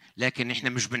إحنا، لكن إحنا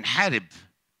مش بنحارب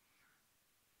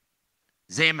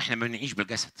زي ما إحنا بنعيش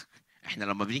بالجسد. إحنا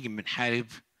لما بنيجي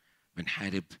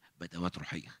بنحارب بدوات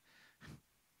روحية.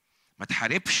 ما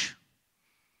تحاربش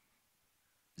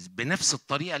بنفس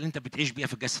الطريقة اللي أنت بتعيش بيها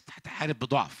في الجسد. هتحارب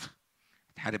بضعف،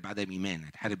 هتحارب بعدم إيمان،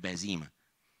 هتحارب بهزيمة.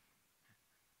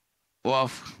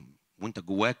 اقف وأنت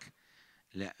جواك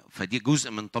لا. فدي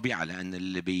جزء من طبيعة، لأن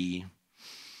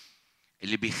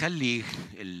اللي بيخلي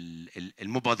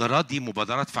المبادرات دي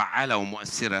مبادرات فعالة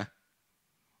ومؤثرة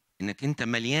إنك أنت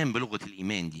مليان بلغة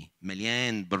الإيمان دي،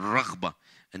 مليان بالرغبة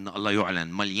إن الله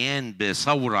يعلن، مليان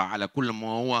بثورة على كل ما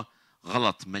هو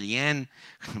غلط، مليان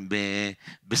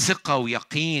بثقة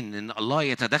ويقين إن الله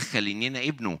يتدخل إننا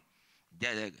ابنه.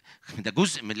 ده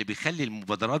جزء من اللي بيخلي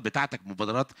المبادرات بتاعتك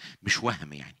مبادرات مش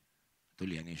وهم. يعني تقول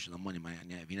لي يعني مش ضماني، ما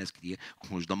يعني في ناس كتير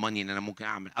مش ضماني ان انا ممكن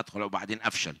ادخل وبعدين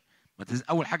افشل.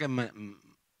 اول حاجه ما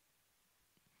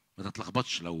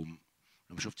تتلخبطش لو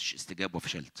ما شفتش استجابه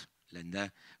وفشلت، لان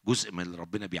ده جزء من اللي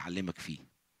ربنا بيعلمك فيه.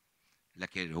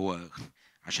 لكن هو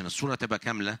عشان الصوره تبقى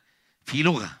كامله في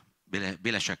لغه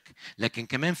بلا شك، لكن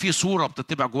كمان في صوره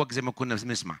بتطبع جواك زي ما كنا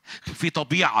بنسمع، في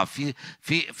طبيعه،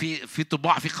 في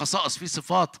طباع، في خصائص، في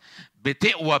صفات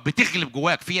بتقوى بتغلب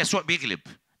جواك، في يسوع بيغلب.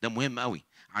 ده مهم قوي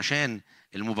عشان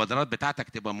المبادرات بتاعتك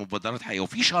تبقى مبادرات حقيقيه،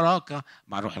 وفي شراكه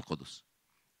مع الروح القدس.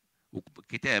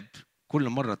 والكتاب كل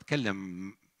مره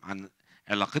اتكلم عن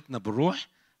علاقتنا بالروح،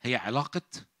 هي علاقه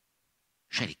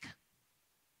شركه.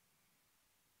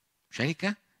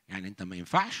 شركه يعني انت ما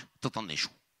ينفعش تطنشه،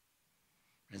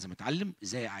 لازم اتعلم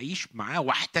ازاي اعيش معاه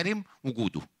واحترم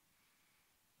وجوده.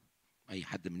 اي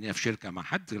حد مننا في شركه مع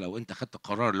حد، لو انت خدت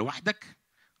قرار لوحدك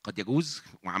قد يجوز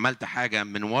وعملت حاجه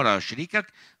من ورا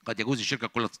شريكك، قد يجوز الشركه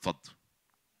كلها تتفض.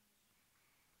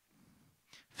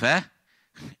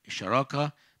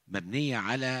 فالشراكه مبنيه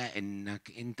على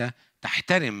انك انت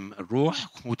تحترم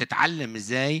الروح، وتتعلم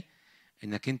ازاي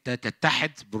انك انت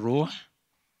تتحد بالروح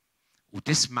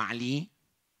وتسمع ليه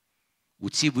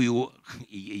وتسيبه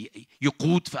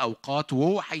يقود في اوقات،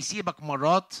 وهو هيسيبك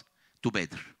مرات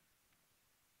تبادر،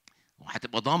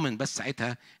 وهتبقى ضامن بس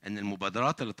ساعتها ان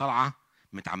المبادرات اللي طالعه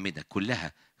متعمده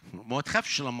كلها. ما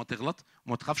تخافش لما تغلط،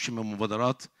 وما تخافش من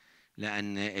المبادرات،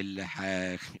 لان اللي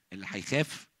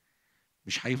هيخاف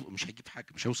مش هيجيب حاجه،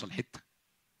 مش هيوصل لحته.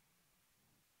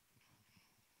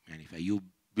 يعني في ايوب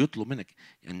بيطلب منك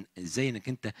يعني ازاي انك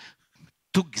انت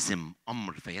تجزم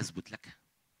امر فيثبت لك.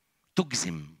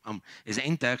 تجزم امر. اذا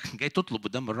انت جاي تطلب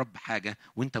قدام الرب حاجه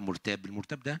وانت مرتاب،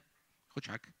 المرتاب ده ما ياخدش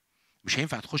حاجه. مش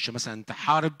هينفع تخش مثلا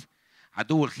تحارب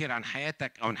عدو الخير عن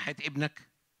حياتك او عن حياه ابنك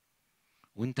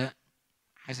وانت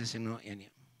حاسس انه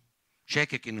يعني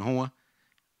شاكك ان هو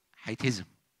هيتهزم.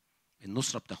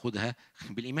 النصره بتاخدها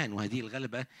بالايمان، وهذه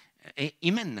الغلبه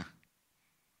ايماننا.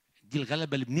 دي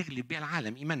الغلبه اللي بنغلب بيها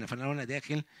العالم، ايماننا. فانا لو انا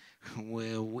داخل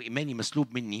وايماني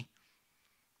مسلوب مني،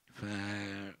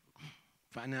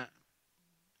 فانا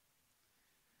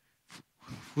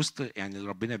في وسط يعني اللي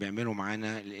ربنا بيعمله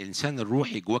معانا. الانسان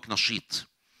الروحي جواك نشيط،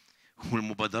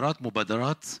 والمبادرات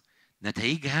مبادرات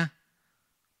نتائجها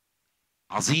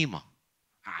عظيمه،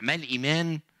 اعمال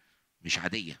ايمان مش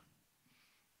عاديه.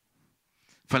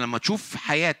 فلما تشوف في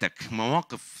حياتك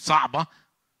مواقف صعبه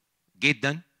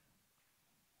جدا،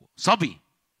 صبي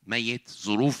ميت،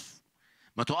 ظروف،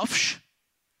 ما تقفش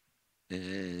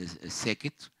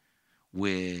ساكت،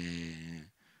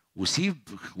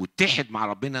 وسيب واتحد مع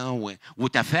ربنا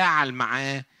وتفاعل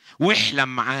معاه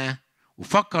واحلم معاه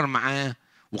وفكر معاه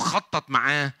وخطط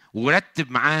معاه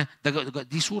ورتب معاه.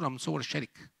 دي صورة من صور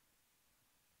الشركة.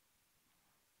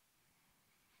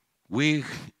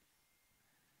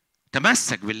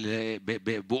 وتمسك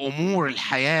بأمور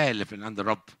الحياة اللي في عند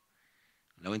الرب.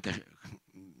 لو انت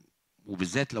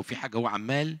وبالذات لو في حاجة هو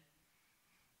عمال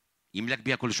يملك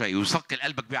بيها كل شوية، ويثقل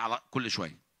قلبك بيها على كل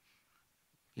شوية.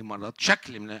 في مرات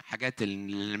شكل من الحاجات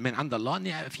اللي من عند الله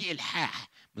ان في الحاح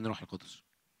من الروح القدس،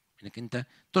 انك انت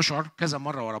تشعر كذا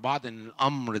مره ورا بعض ان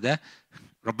الامر ده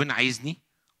ربنا عايزني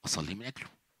اصلي من اجله،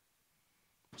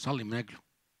 اصلي من اجله.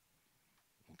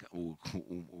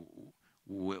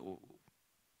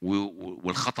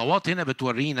 والخطوات هنا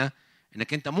بتورينا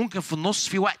انك انت ممكن في النص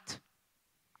في وقت،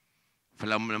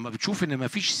 فلما بتشوف ان ما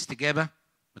فيش استجابه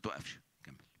ما توقفش،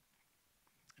 كمل.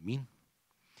 امين.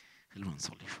 خلونا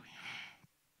نصلي شويه.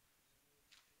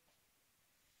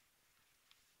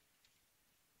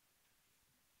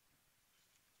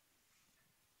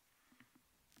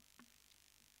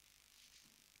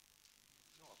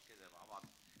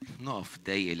 نقف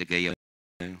الدقايق اللي جايه.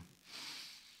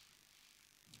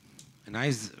 انا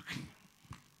عايز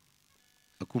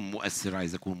اكون مؤثر،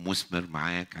 عايز اكون مثمر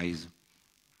معاك، عايز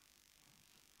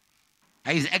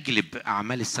اجلب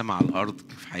اعمال السماء على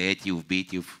الارض في حياتي وفي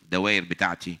بيتي وفي الدوائر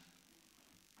بتاعتي.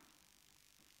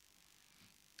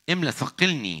 املا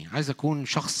ثقلني، عايز اكون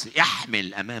شخص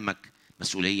يحمل امامك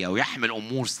مسؤوليه ويحمل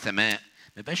امور السماء.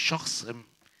 ما بقاش شخص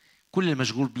كل اللي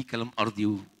مشغول بيه كلام ارضي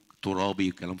وترابي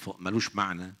وكلام فوق ملوش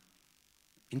معنى.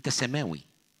 انت سماوي،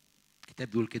 الكتاب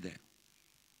بيقول كده.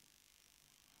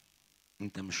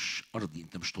 انت مش ارضي،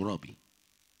 انت مش ترابي.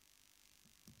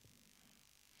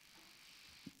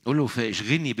 قول له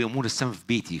فاشغلني بامور السماء في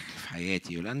بيتي في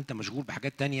حياتي، لان انت مشغول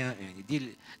بحاجات تانية.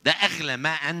 يعني ده اغلى ما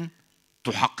ان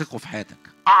تحققه في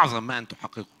حياتك، اعظم ما ان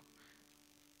تحققه.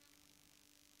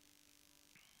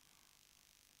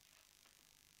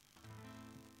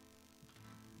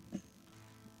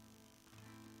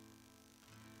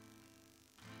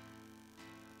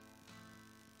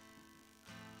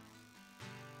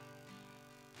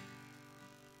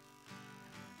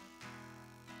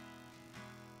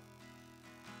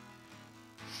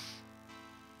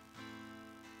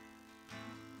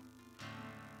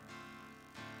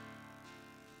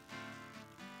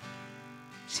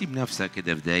 سيب نفسك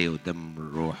كده في دقايق قدام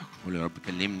الروح، قول يا رب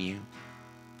كلمني،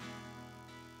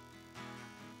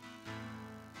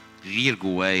 غير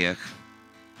جوايا،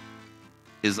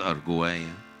 ازقر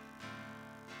جوايا.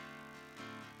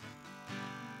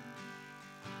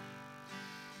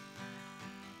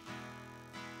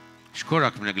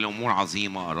 اشكرك من اجل امور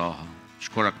عظيمه اراها،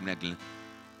 اشكرك من اجل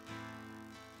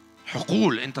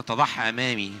حقول انت تضعها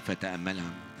امامي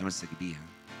فتاملها تمسك بيها.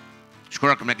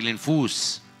 اشكرك من اجل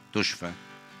نفوس تشفى،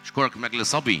 اشكرك من اجل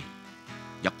صبي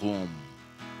يقوم.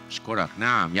 اشكرك،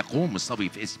 نعم يقوم الصبي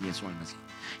في اسم يسوع المسيح،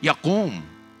 يقوم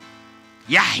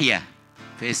يحيى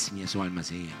في اسم يسوع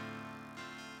المسيح.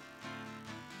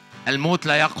 الموت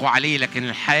لا يقوى عليه، لكن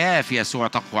الحياة في يسوع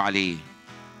تقوى عليه.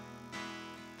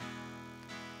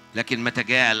 لكن متى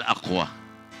جاء الأقوى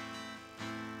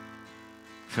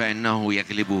فإنه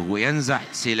يغلبه وينزع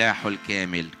سلاحه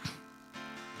الكامل.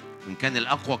 إن كان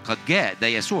الأقوى قد جاء، ده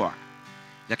يسوع،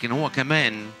 لكن هو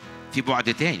كمان في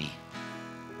بعد تاني.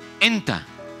 أنت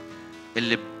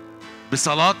اللي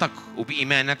بصلاتك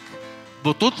وبإيمانك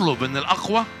بتطلب أن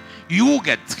الأقوى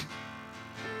يوجد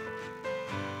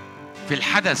في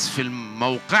الحدث، في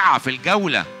الموقعة، في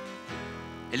الجولة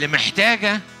اللي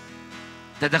محتاجة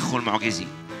تدخل معجزي.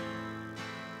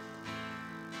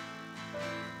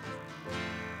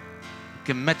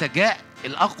 لكن متى جاء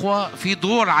الأقوى في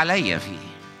دور عليا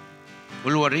فيه،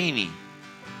 قل وريني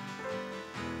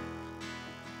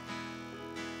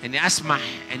أني أسمح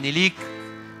أن ليك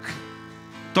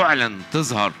تعلن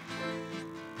تظهر.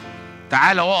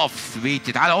 تعال اقف في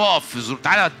بيتي، تعال اقف في زور،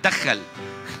 تعال اتدخل،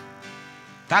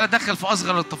 تعال اتدخل في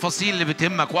اصغر التفاصيل اللي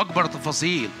بتهمك واكبر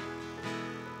التفاصيل.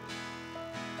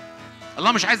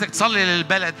 الله مش عايزك تصلي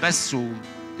للبلد بس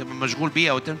وتبقى مشغول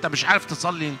بيها وانت مش عارف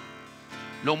تصلي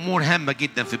لامور هامه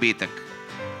جدا في بيتك.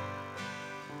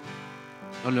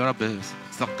 قول له يا رب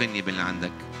ثقني باللي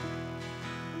عندك.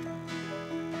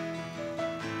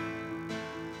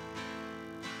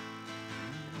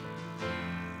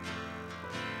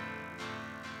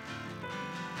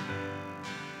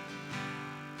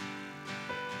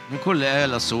 من كل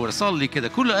آلة صورة، صلي كده،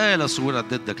 كل آلة صورة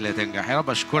ضدك لا تنجح. يا رب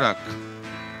أشكرك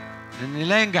لأن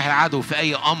لا ينجح العدو في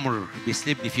أي أمر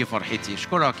بيسلبني فيه فرحتي.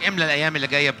 أشكرك، املى الأيام اللي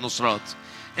جاية بنصرات،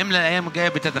 املى الأيام اللي جاية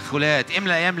بتدخلات، املى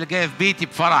الأيام اللي جاية في بيتي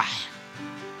بفرح.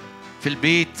 في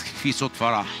البيت في صوت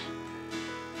فرح.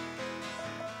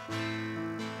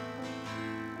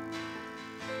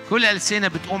 كل ألسنة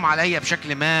بتقوم عليا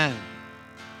بشكل ما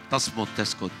تصمت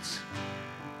تسكت،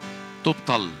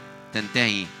 تبطل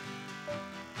تنتهي.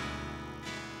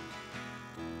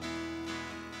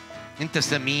 أنت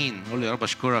سمين. قول يا رب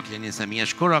أشكرك لأني سمين،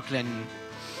 أشكرك لأن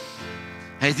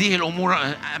هذه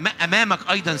الأمور أمامك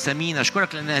أيضا سمينة،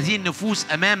 أشكرك لأن هذه النفوس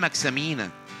أمامك سمينة،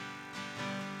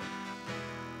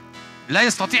 لا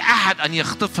يستطيع أحد أن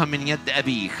يخطفها من يد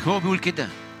أبيك. هو بيقول كده،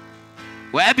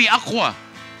 وأبي أقوى.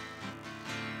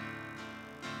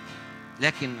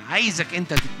 لكن عايزك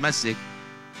أنت تتمسك،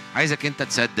 عايزك أنت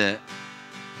تصدق.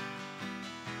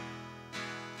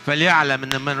 فليعلم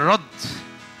أن من رد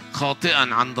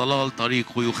خاطئا عن ضلال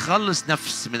طريقه يخلص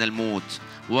نفس من الموت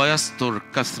ويستر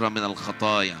كثرة من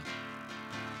الخطايا.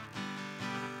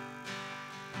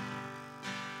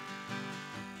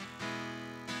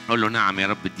 قول له نعم يا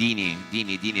رب، اديني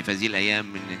في هذه الأيام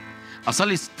من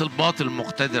أصلي الطلبات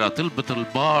المقتدرة، طلبة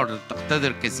البار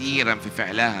تقتدر كثيرا في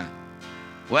فعلها،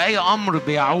 وأي أمر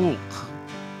بيعوق.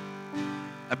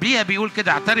 قبليها بيقول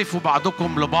كده، اعترفوا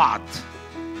بعضكم لبعض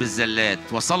بالزلات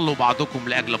وصلوا بعضكم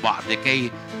لأجل بعض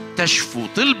لكي تشفوا.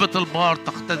 طلبة البار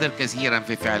تقتدر كثيرا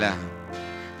في فعلها.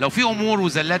 لو في أمور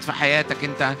وزلات في حياتك،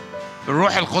 أنت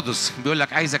الروح القدس بيقول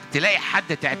لك عايزك تلاقي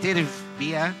حد تعترف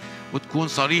بيها وتكون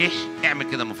صريح.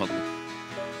 اعمل كده من فضلك.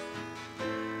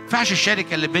 ما ينفعش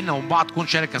الشركة اللي بيننا وبين بعض تكون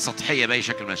شركة سطحية بأي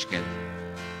شكل من الأشكال،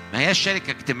 ما هياش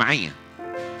شركة اجتماعية.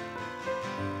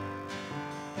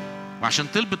 وعشان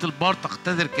طلبة البار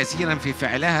تقتدر كثيرا في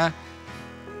فعلها،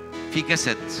 في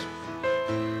جسد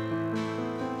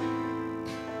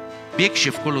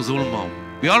بيكشف كل ظلمة،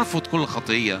 بيرفض كل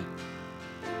خطية.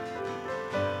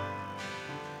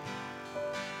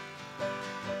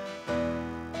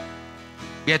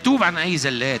 بيتوب عن أي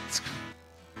زلات.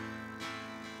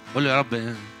 قول له يا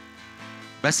رب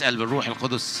بسأل بالروح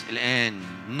القدس الآن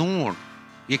نور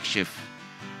يكشف،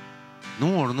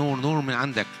 نور نور نور من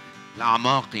عندك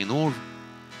لأعماقي، نور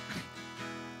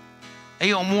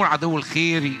أي أمور عدو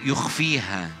الخير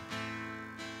يخفيها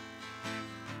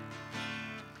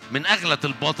من أغلى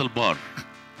طلبات البار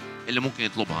اللي ممكن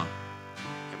يطلبها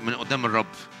من قدام الرب،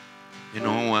 إنه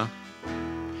هو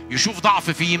يشوف ضعف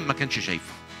فيه ما كانش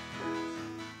شايفه.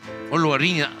 قول له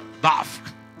وريني ضعف،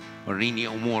 وريني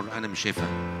أمور أنا مش شايفها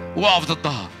وأقف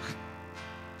ضدها.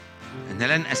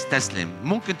 أنا لن أستسلم.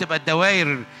 ممكن تبقى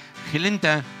الدوائر اللي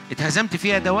أنت اتهزمت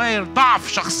فيها دوائر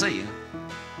ضعف شخصية،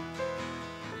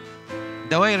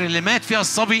 دوائر اللي مات فيها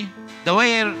الصبي،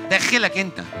 دوائر داخلك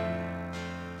أنت.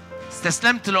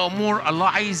 استسلمت لأمور الله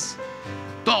عايز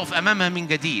تقف أمامها من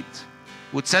جديد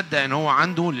وتصدق أن هو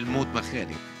عنده للموت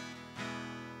مخارج،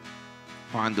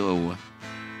 هو عنده قوة.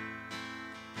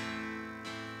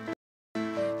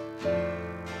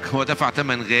 هو دفع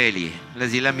ثمن غالي،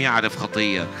 الذي لم يعرف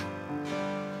خطية،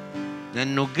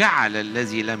 لأنه جعل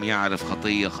الذي لم يعرف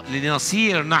خطية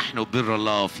لنصير نحن بر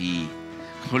الله فيه.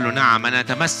 قل له نعم، أنا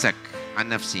أتمسك عن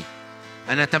نفسي،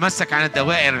 أنا أتمسك عن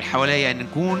الدوائر اللي حواليا، أن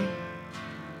نكون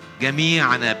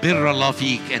جميعنا بر الله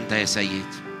فيك أنت يا سيد.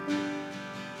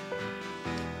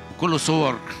 وكل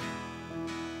صور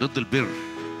ضد البر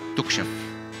تكشف.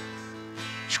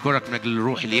 أشكرك من أجل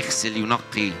الروح اللي يغسل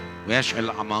ينقي ويشعل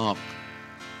الأعماق،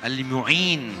 اللي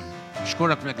يعين.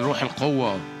 أشكرك من أجل روح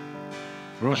القوة،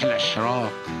 روح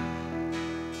الإحراق.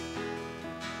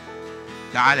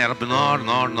 تعال يا رب، نار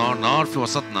نار نار نار في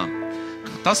وسطنا،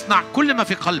 تصنع كل ما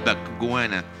في قلبك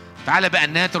جوانا. تعال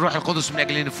بأنات الروح القدس من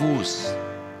أجل النفوس.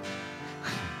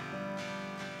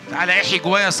 تعال احي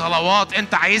جوايا صلوات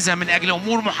أنت عايزها من أجل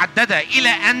أمور محددة، إلى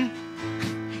أن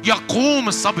يقوم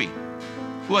الصبي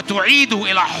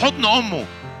وتعيده إلى حضن أمه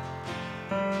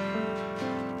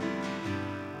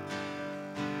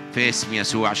في اسم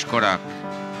يسوع. أشكرك.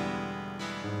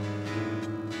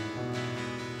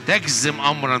 تجزم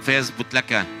أمرا فيثبت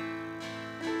لك،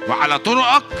 وعلى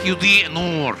طرقك يضيء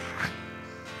نور.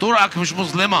 طرقك مش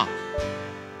مظلمة،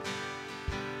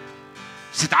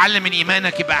 بس تتعلم من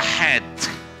إيمانك يبقى حاد،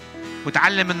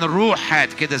 وتعلم من الروح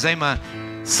حاد كده، زي ما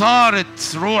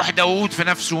صارت روح داود في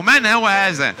نفسه. من هو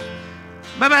هذا؟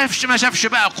 ما شافش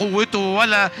بقى قوته،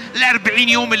 ولا ال40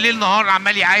 يوم الليل نهار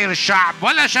عمال يعاير الشعب،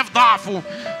 ولا شاف ضعفه،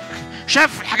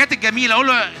 شاف الحاجات الجميلة. أقول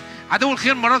له عدو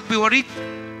الخير مرات بيوريك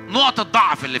نقط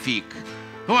الضعف اللي فيك.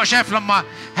 هو شاف لما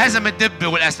هزم الدب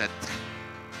والأسد.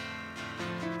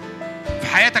 في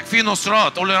حياتك في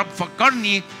نصرات، قول له يا رب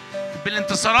فكرني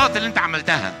بالانتصارات اللي انت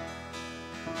عملتها،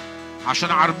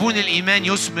 عشان عربون الإيمان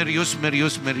يثمر يثمر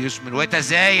يثمر يثمر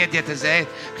ويتزايد يتزايد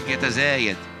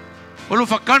يتزايد. قول له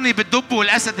فكرني بالدب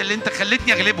والأسد اللي انت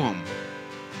خلتني أغلبهم.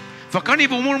 فكرني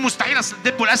بأمور مستحيلة. أصل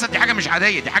الدب والأسد دي حاجة مش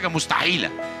عادية، دي حاجة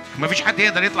مستحيلة، ما فيش حد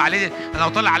يقدر يطلع عليه. أنا لو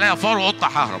طلع عليا فار وقطة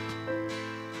ههرب.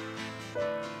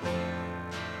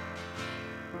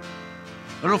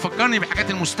 قول له فكرني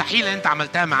بالحاجات المستحيلة اللي انت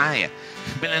عملتها معايا،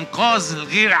 بالإنقاذ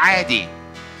الغير عادي،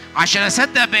 عشان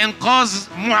أصدق بإنقاذ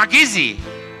معجزي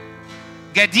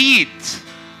جديد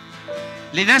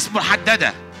لناس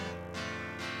محددة،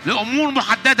 لأمور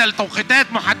محددة،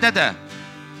 لتوقيتات محددة.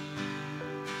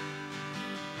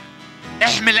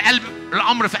 احمل قلب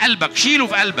الأمر في قلبك، شيله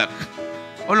في قلبك.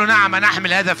 قول له نعم أنا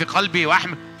أحمل هذا في قلبي،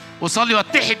 وأحمل وصلي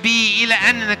واتحد به إلى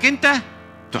أنك أنت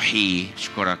تحييه.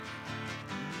 أشكرك.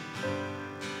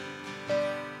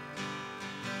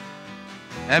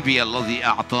 أبي الذي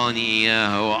أعطاني إياه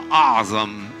هو أعظم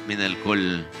من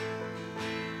الكل.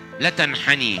 لا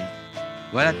تنحني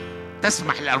ولا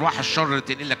تسمح لأرواح الشر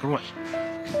تنقلك روح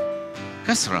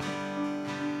كسرة،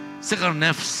 صغر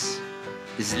نفس،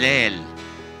 إذلال.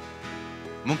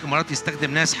 ممكن مرات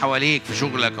يستخدم ناس حواليك في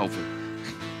شغلك أو في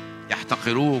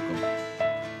يحتقروك،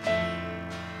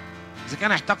 إذا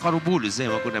كان احتقروا بولس زي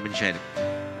ما كنا بنشارك،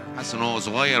 حاسس إن هو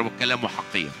صغير وكلامه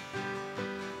حقير،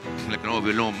 لكن هو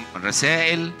بيقول لهم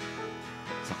الرسائل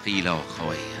ثقيلة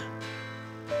وقوية.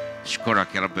 أشكرك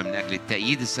يا رب من أجل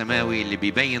التأييد السماوي اللي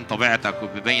بيبين طبيعتك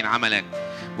وبيبين عملك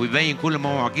وبيبين كل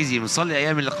ما معجزي. بنصلي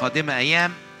الأيام اللي قادمة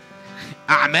أيام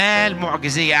أعمال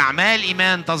معجزية، أعمال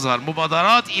إيمان تظهر،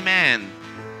 مبادرات إيمان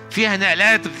فيها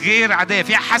نقلات غير عادية،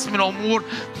 فيها حسم الأمور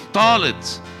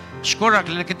طالت. أشكرك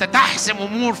لأنك أنت تحسم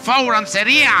أمور فورا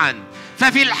سريعا،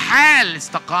 ففي الحال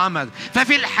استقامت،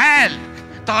 ففي الحال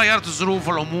تغيرت الظروف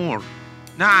والأمور.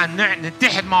 نعم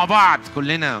نتحد مع بعض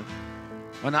كلنا،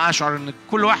 وأنا أشعر أن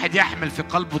كل واحد يحمل في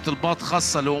قلبه طلبات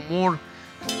خاصة لأمور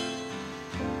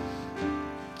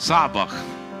صعبة.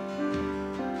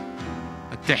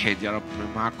 اتحد يا رب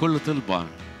مع كل طلبة،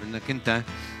 أنك أنت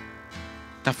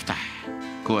تفتح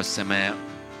قوى السماء.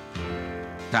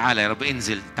 تعال يا رب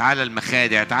انزل، تعال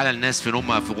المخادع، تعال الناس في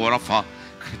نومها في غرفها،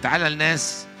 تعال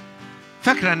الناس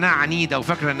فاكرة أنها عنيدة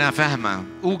وفاكرة أنها فاهمة،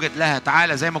 أوجد لها.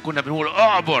 تعال زي ما كنا بنقول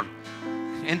أعبر.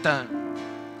 أنت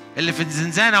اللي في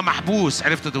الزنزانة محبوس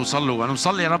عرفت توصل له. أنا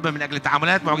مصلي يا رب من أجل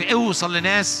تعاملات معجزة، اوصل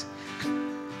لناس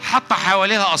حط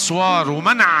حواليها أسوار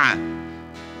ومنع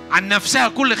عن نفسها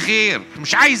كل خير،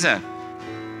 مش عايزة،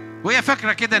 وهي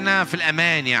فاكرة كده أنها في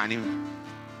الأمان. يعني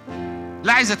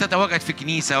لا عايزة تتواجد في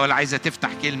كنيسة، ولا عايزة تفتح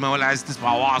كلمة، ولا عايزة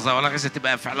تسمع وعظة، ولا عايزة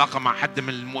تبقى في علاقة مع حد من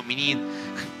المؤمنين.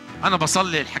 أنا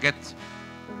بصلي الحاجات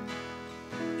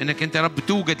إنك أنت يا رب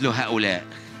توجد له هؤلاء.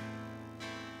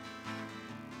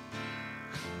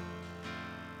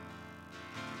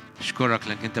 أشكرك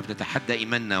لأنك أنت بتتحدى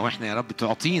إيماننا، وإحنا يا رب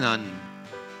تعطينا أن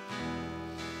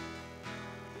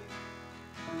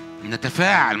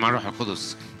نتفاعل مع روح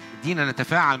القدس. ادينا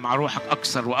نتفاعل مع روحك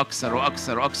أكثر وأكثر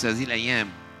وأكثر وأكثر هذه الأيام.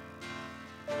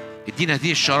 ادينا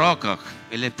هذه الشراكة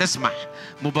اللي بتسمح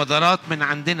مبادرات من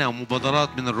عندنا ومبادرات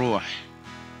من الروح.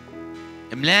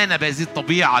 املانا بهذه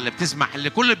الطبيعة اللي بتسمح اللي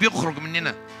كل بيخرج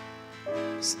مننا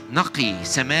نقي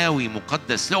سماوي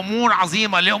مقدس لأمور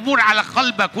عظيمة، لأمور على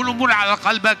قلبك، والأمور على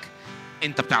قلبك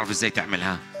أنت بتعرف إزاي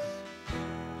تعملها.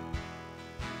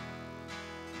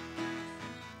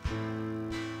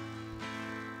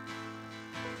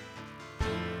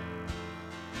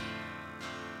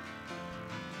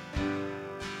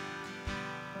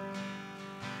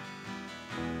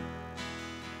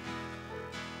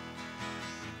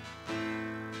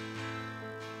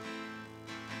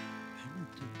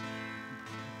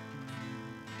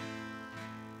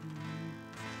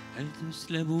 هل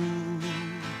تسلبوا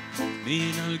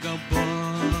من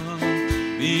الجبار،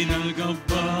 من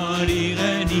الجبار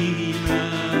غنيمة؟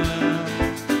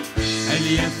 هل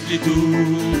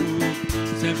يفلتوا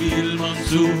سبي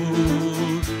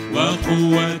المنصور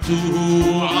وقوته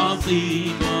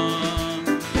عظيمة؟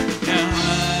 نعم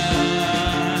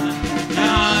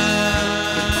نعم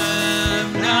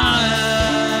نعم.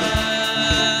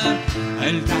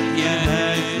 هل تحيا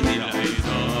هذه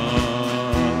العظام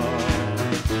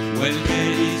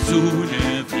والجالسون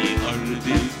في أرض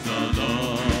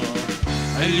الظلام؟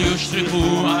 هل يشرق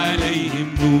عليهم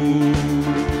نور؟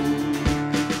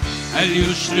 هل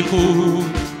يشرق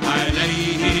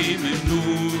عليهم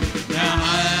النور؟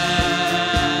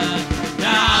 نعم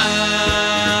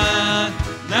نعم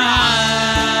نعم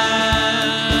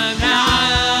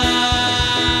نعم.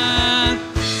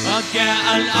 قد جاء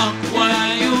الأقوى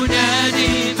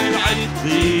ينادي بالعز،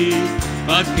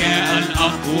 قد جاء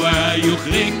الأقوى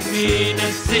يخرج من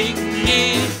السجن،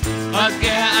 قد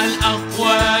جاء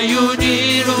الأقوى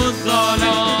ينير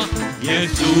الظلام.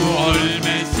 يسوع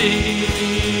المسيح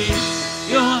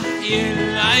يحيي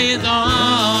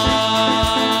العظام.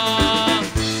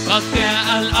 قد جاء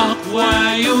الأقوى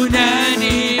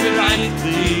ينادي بالعز،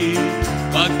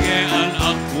 قد جاء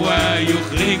الأقوى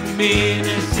يخرج من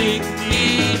السجن،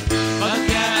 قد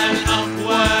جاء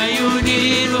الأقوى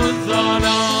ينير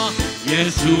الظلام.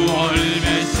 يسوع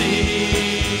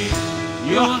المسيح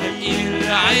يحيي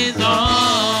العظام.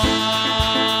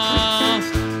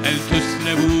 هل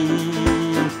تسلبوا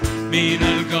من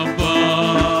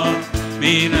الجبار،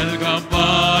 من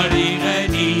الجبار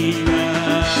غنيمة؟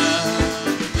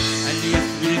 هل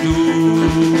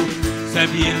يفردوا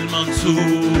سبي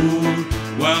المنصور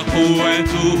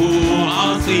وقوته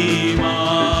عظيمة؟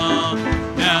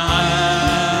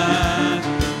 نعم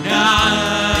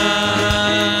نعم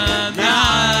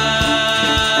نعم.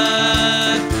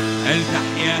 هل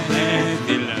تحيا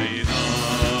هذه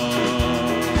العظام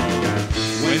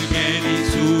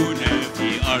والجالسون في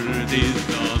أرض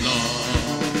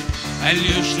الظلام؟ هل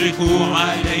يشرق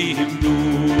عليهم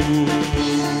نور؟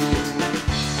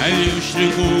 هل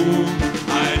يشرق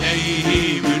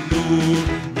عليهم النور؟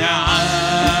 نعم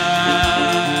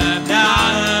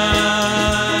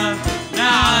نعم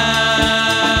نعم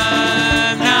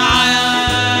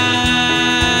نعم.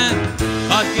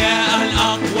 قد جاء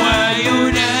الأقوى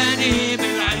ينادي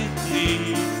بالعز،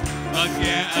 قد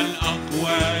جاء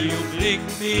الأقوى يخرج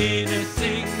من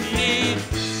السجن،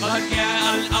 قد جاء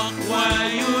الأقوى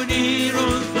ينير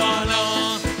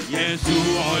الظلام.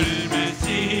 يسوع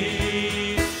المسيح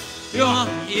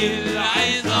يحيي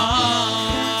العظام.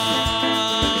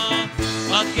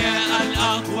 قد جاء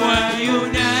الأقوى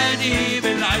ينادي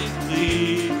بالعز،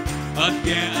 قد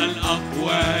جاء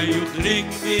الأقوى يخرج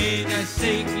من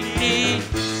السجن،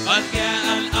 قد جاء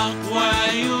الأقوى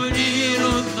ينير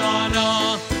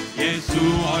الظلام.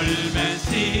 يسوع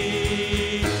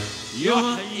المسيح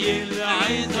يحيي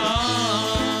العظام.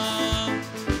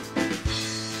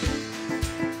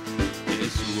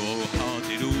 يسوع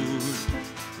حاضرون،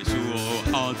 يسوع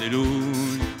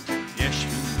حاضرون،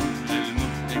 يشفون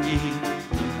المحتاجين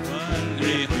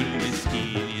ويريح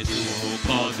المسكين. يسوع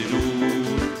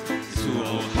قادرون، يسوع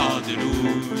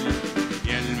حاضرون،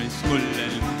 يلمس كل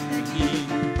المحتاجين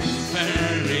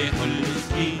ويفرح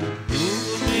المسكين.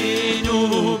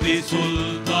 يؤمنوا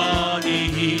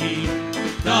بسلطانه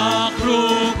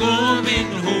تخرج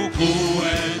منه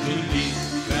قوة لي،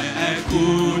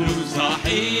 فأكون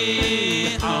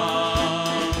صحيحا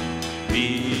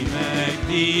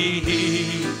بمجده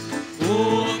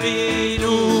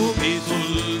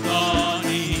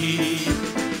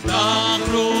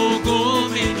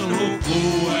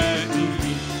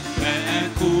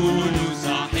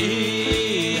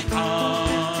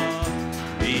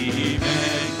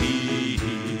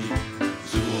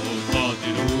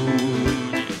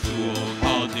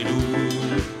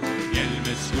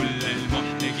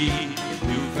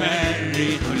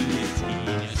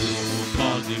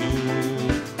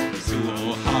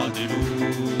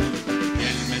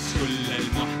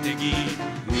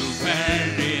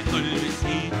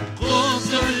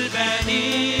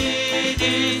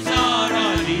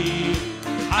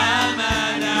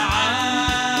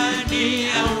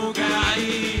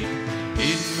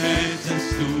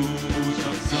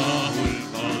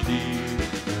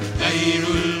غير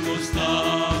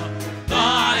المستطاع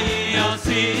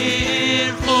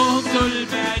يصير خبز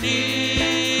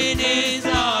البنين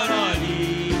زار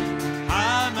لي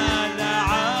حمل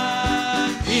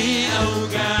عني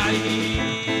أوجاعي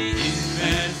إن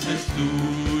مسست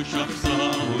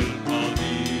شخصه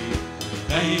القدير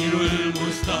غير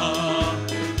المستطاع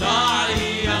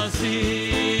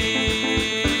يصير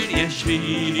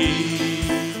يشفيني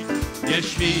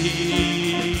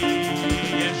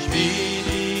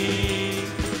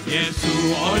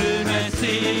يسوع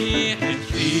المسيح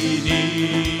يشفيني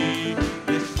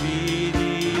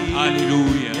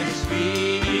هللويا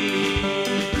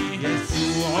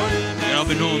يسوع المسيح. يا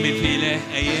رب نؤمن في إله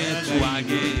آيات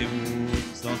وعجائب،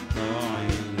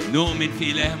 نؤمن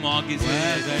في إله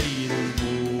معجزات.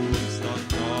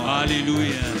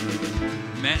 هللويا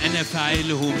ما أنا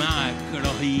فاعله معك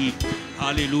رهيب.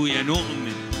 هللويا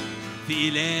نؤمن في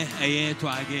إله آيات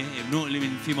وعجائب،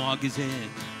 نؤمن في معجزات،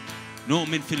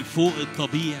 نؤمن في الفوق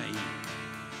الطبيعي،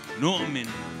 نؤمن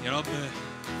يا رب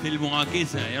في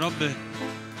المعجزة. يا رب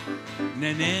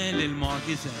ننال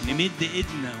المعجزة، نمد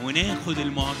إيدنا وناخد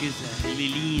المعجزة اللي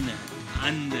لينا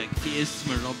عندك في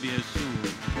اسم الرب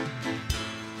يسوع.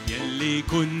 يلي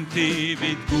كنت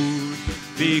بتقول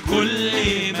في كل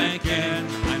مكان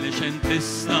علشان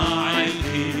تصنع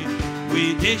الخير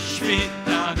وتشفي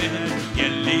التعبان،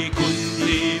 يلي كنت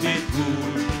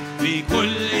بتقول في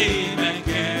كل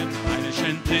مكان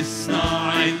علشان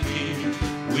تصنع الخير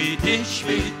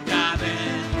وتشفي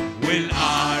التعبان،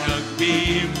 والأعرج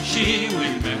بيمشي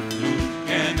والمفلوج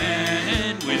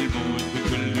كمان، والموت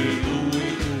بكل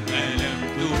قوته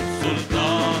غلبته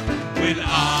بسلطان،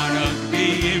 والأعرج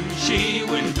بيمشي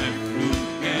والمفلوج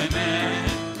كمان،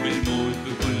 والموت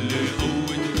بكل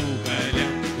قوته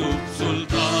غلبته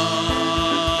بسلطان.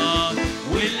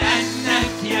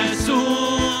 ولأنك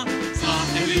يسوع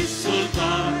صاحب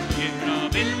السلطان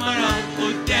يهرب المرض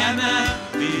قدامك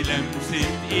بلمسة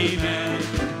إيمان،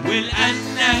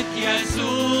 ولأنك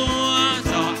يسوع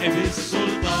صاحب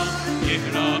السلطان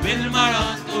يهرب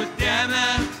المرض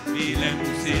قدامك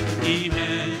بلمسة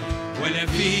إيمان. ولا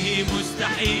فيه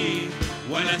مستحيل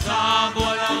ولا صعب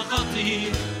ولا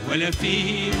خطير، ولا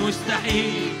فيه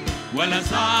مستحيل ولا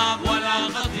صعب ولا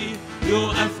خطير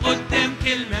يقف قدام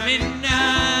كلمة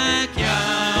منك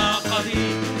يا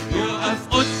قدير، يقف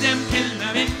قدام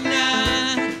كلمة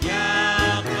منك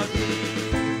يا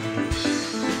قدير.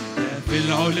 في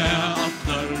العلا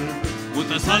أقدر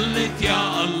متسلط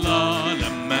يا الله،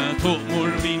 لما تؤمر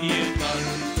مين يقدر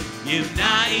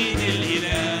يمنع ايد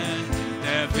الإله.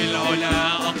 انت في العلا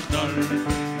أقدر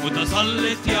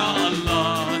متسلط يا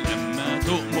الله، لما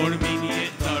تؤمر مين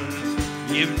يقدر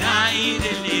يمنع ايد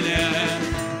الإله.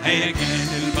 هيجان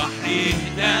البحر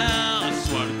يهدى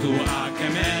أسوار تقع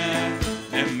كمان،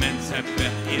 لما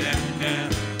نسبح إلهنا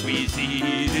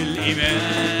ويزيد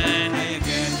الإيمان.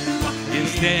 هيجان البحر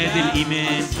يزداد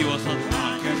الإيمان في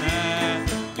وسطنا كمان،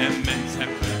 لما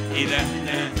نسبح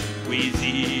إلهنا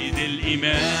ويزيد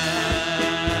الإيمان.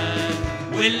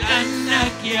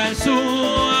 ولأنك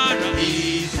يسوع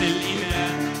رئيس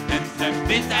الإيمان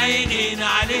هنثبت عينينا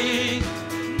عليك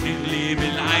نغلب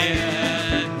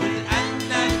العيان.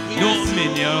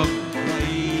 نؤمن يا رب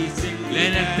لا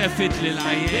نلتفت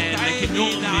للعيان، لكن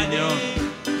نؤمن يا رب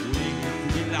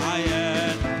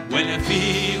ولا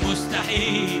فيه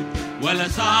مستحيل ولا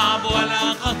صعب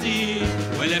ولا خطير،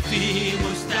 ولا فيه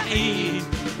مستحيل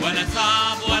ولا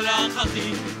صعب ولا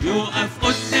خطير يقف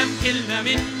قدام كلمة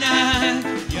منا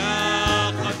يا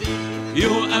قدير،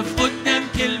 يقف قدام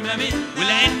كلمة منا.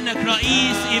 ولأنك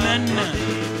رئيس إيماننا،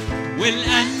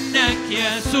 ولأنك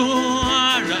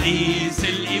يسوع رئيس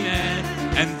الإيمان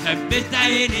هنثبت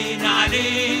عينينا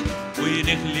عليك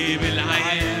ونغلب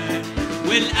العيان.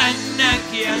 ولأنك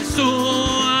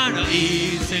يسوع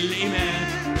رئيس الإيمان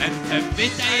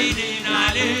هنثبت عينينا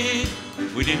عليك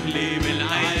ونغلب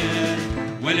العيان.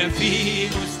 ولا فيه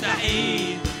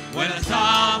مستحيل ولا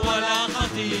صعب ولا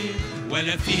خطير،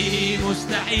 ولا فيه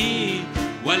مستحيل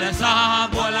ولا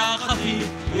صعب ولا خطير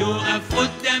يقف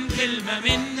قدام كلمة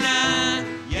منا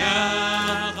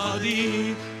يا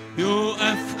قدير،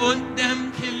 يقف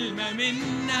قدام كلمة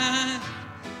منا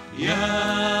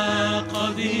يا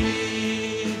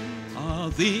قدير.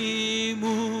 عظيم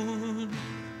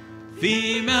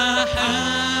في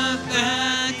محبتك،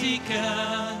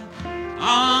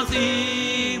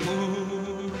 عظيم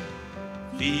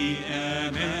في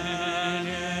أمانتك،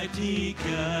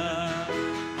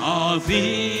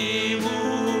 عظيم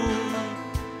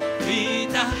في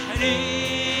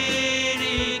تحريرك،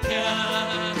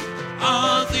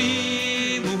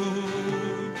 عظيم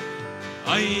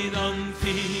أيضا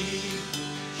في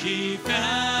شفائك.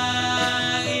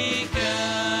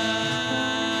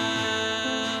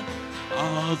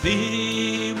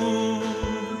 عظيم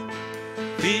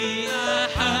في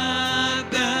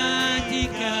أحبتك،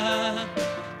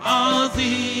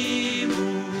 عظيم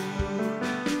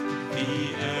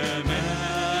في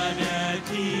أمانتك،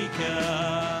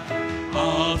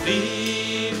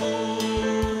 عظيم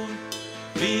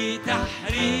في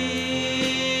تحريرك،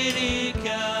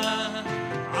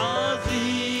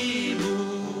 عظيم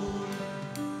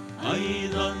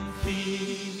أيضا في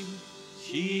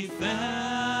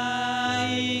شفائك.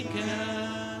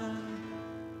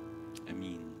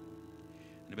 أمين.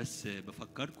 أنا بس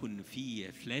بفكركم إن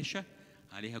في فلاشة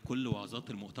عليها كل وعظات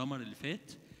المؤتمر اللي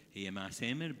فات، هي مع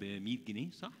سامر ب100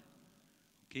 جنيه صح؟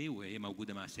 أوكي، وهي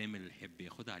موجودة مع سامر اللي يحب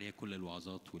ياخدها، عليها كل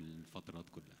الوعظات والفترات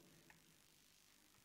كلها.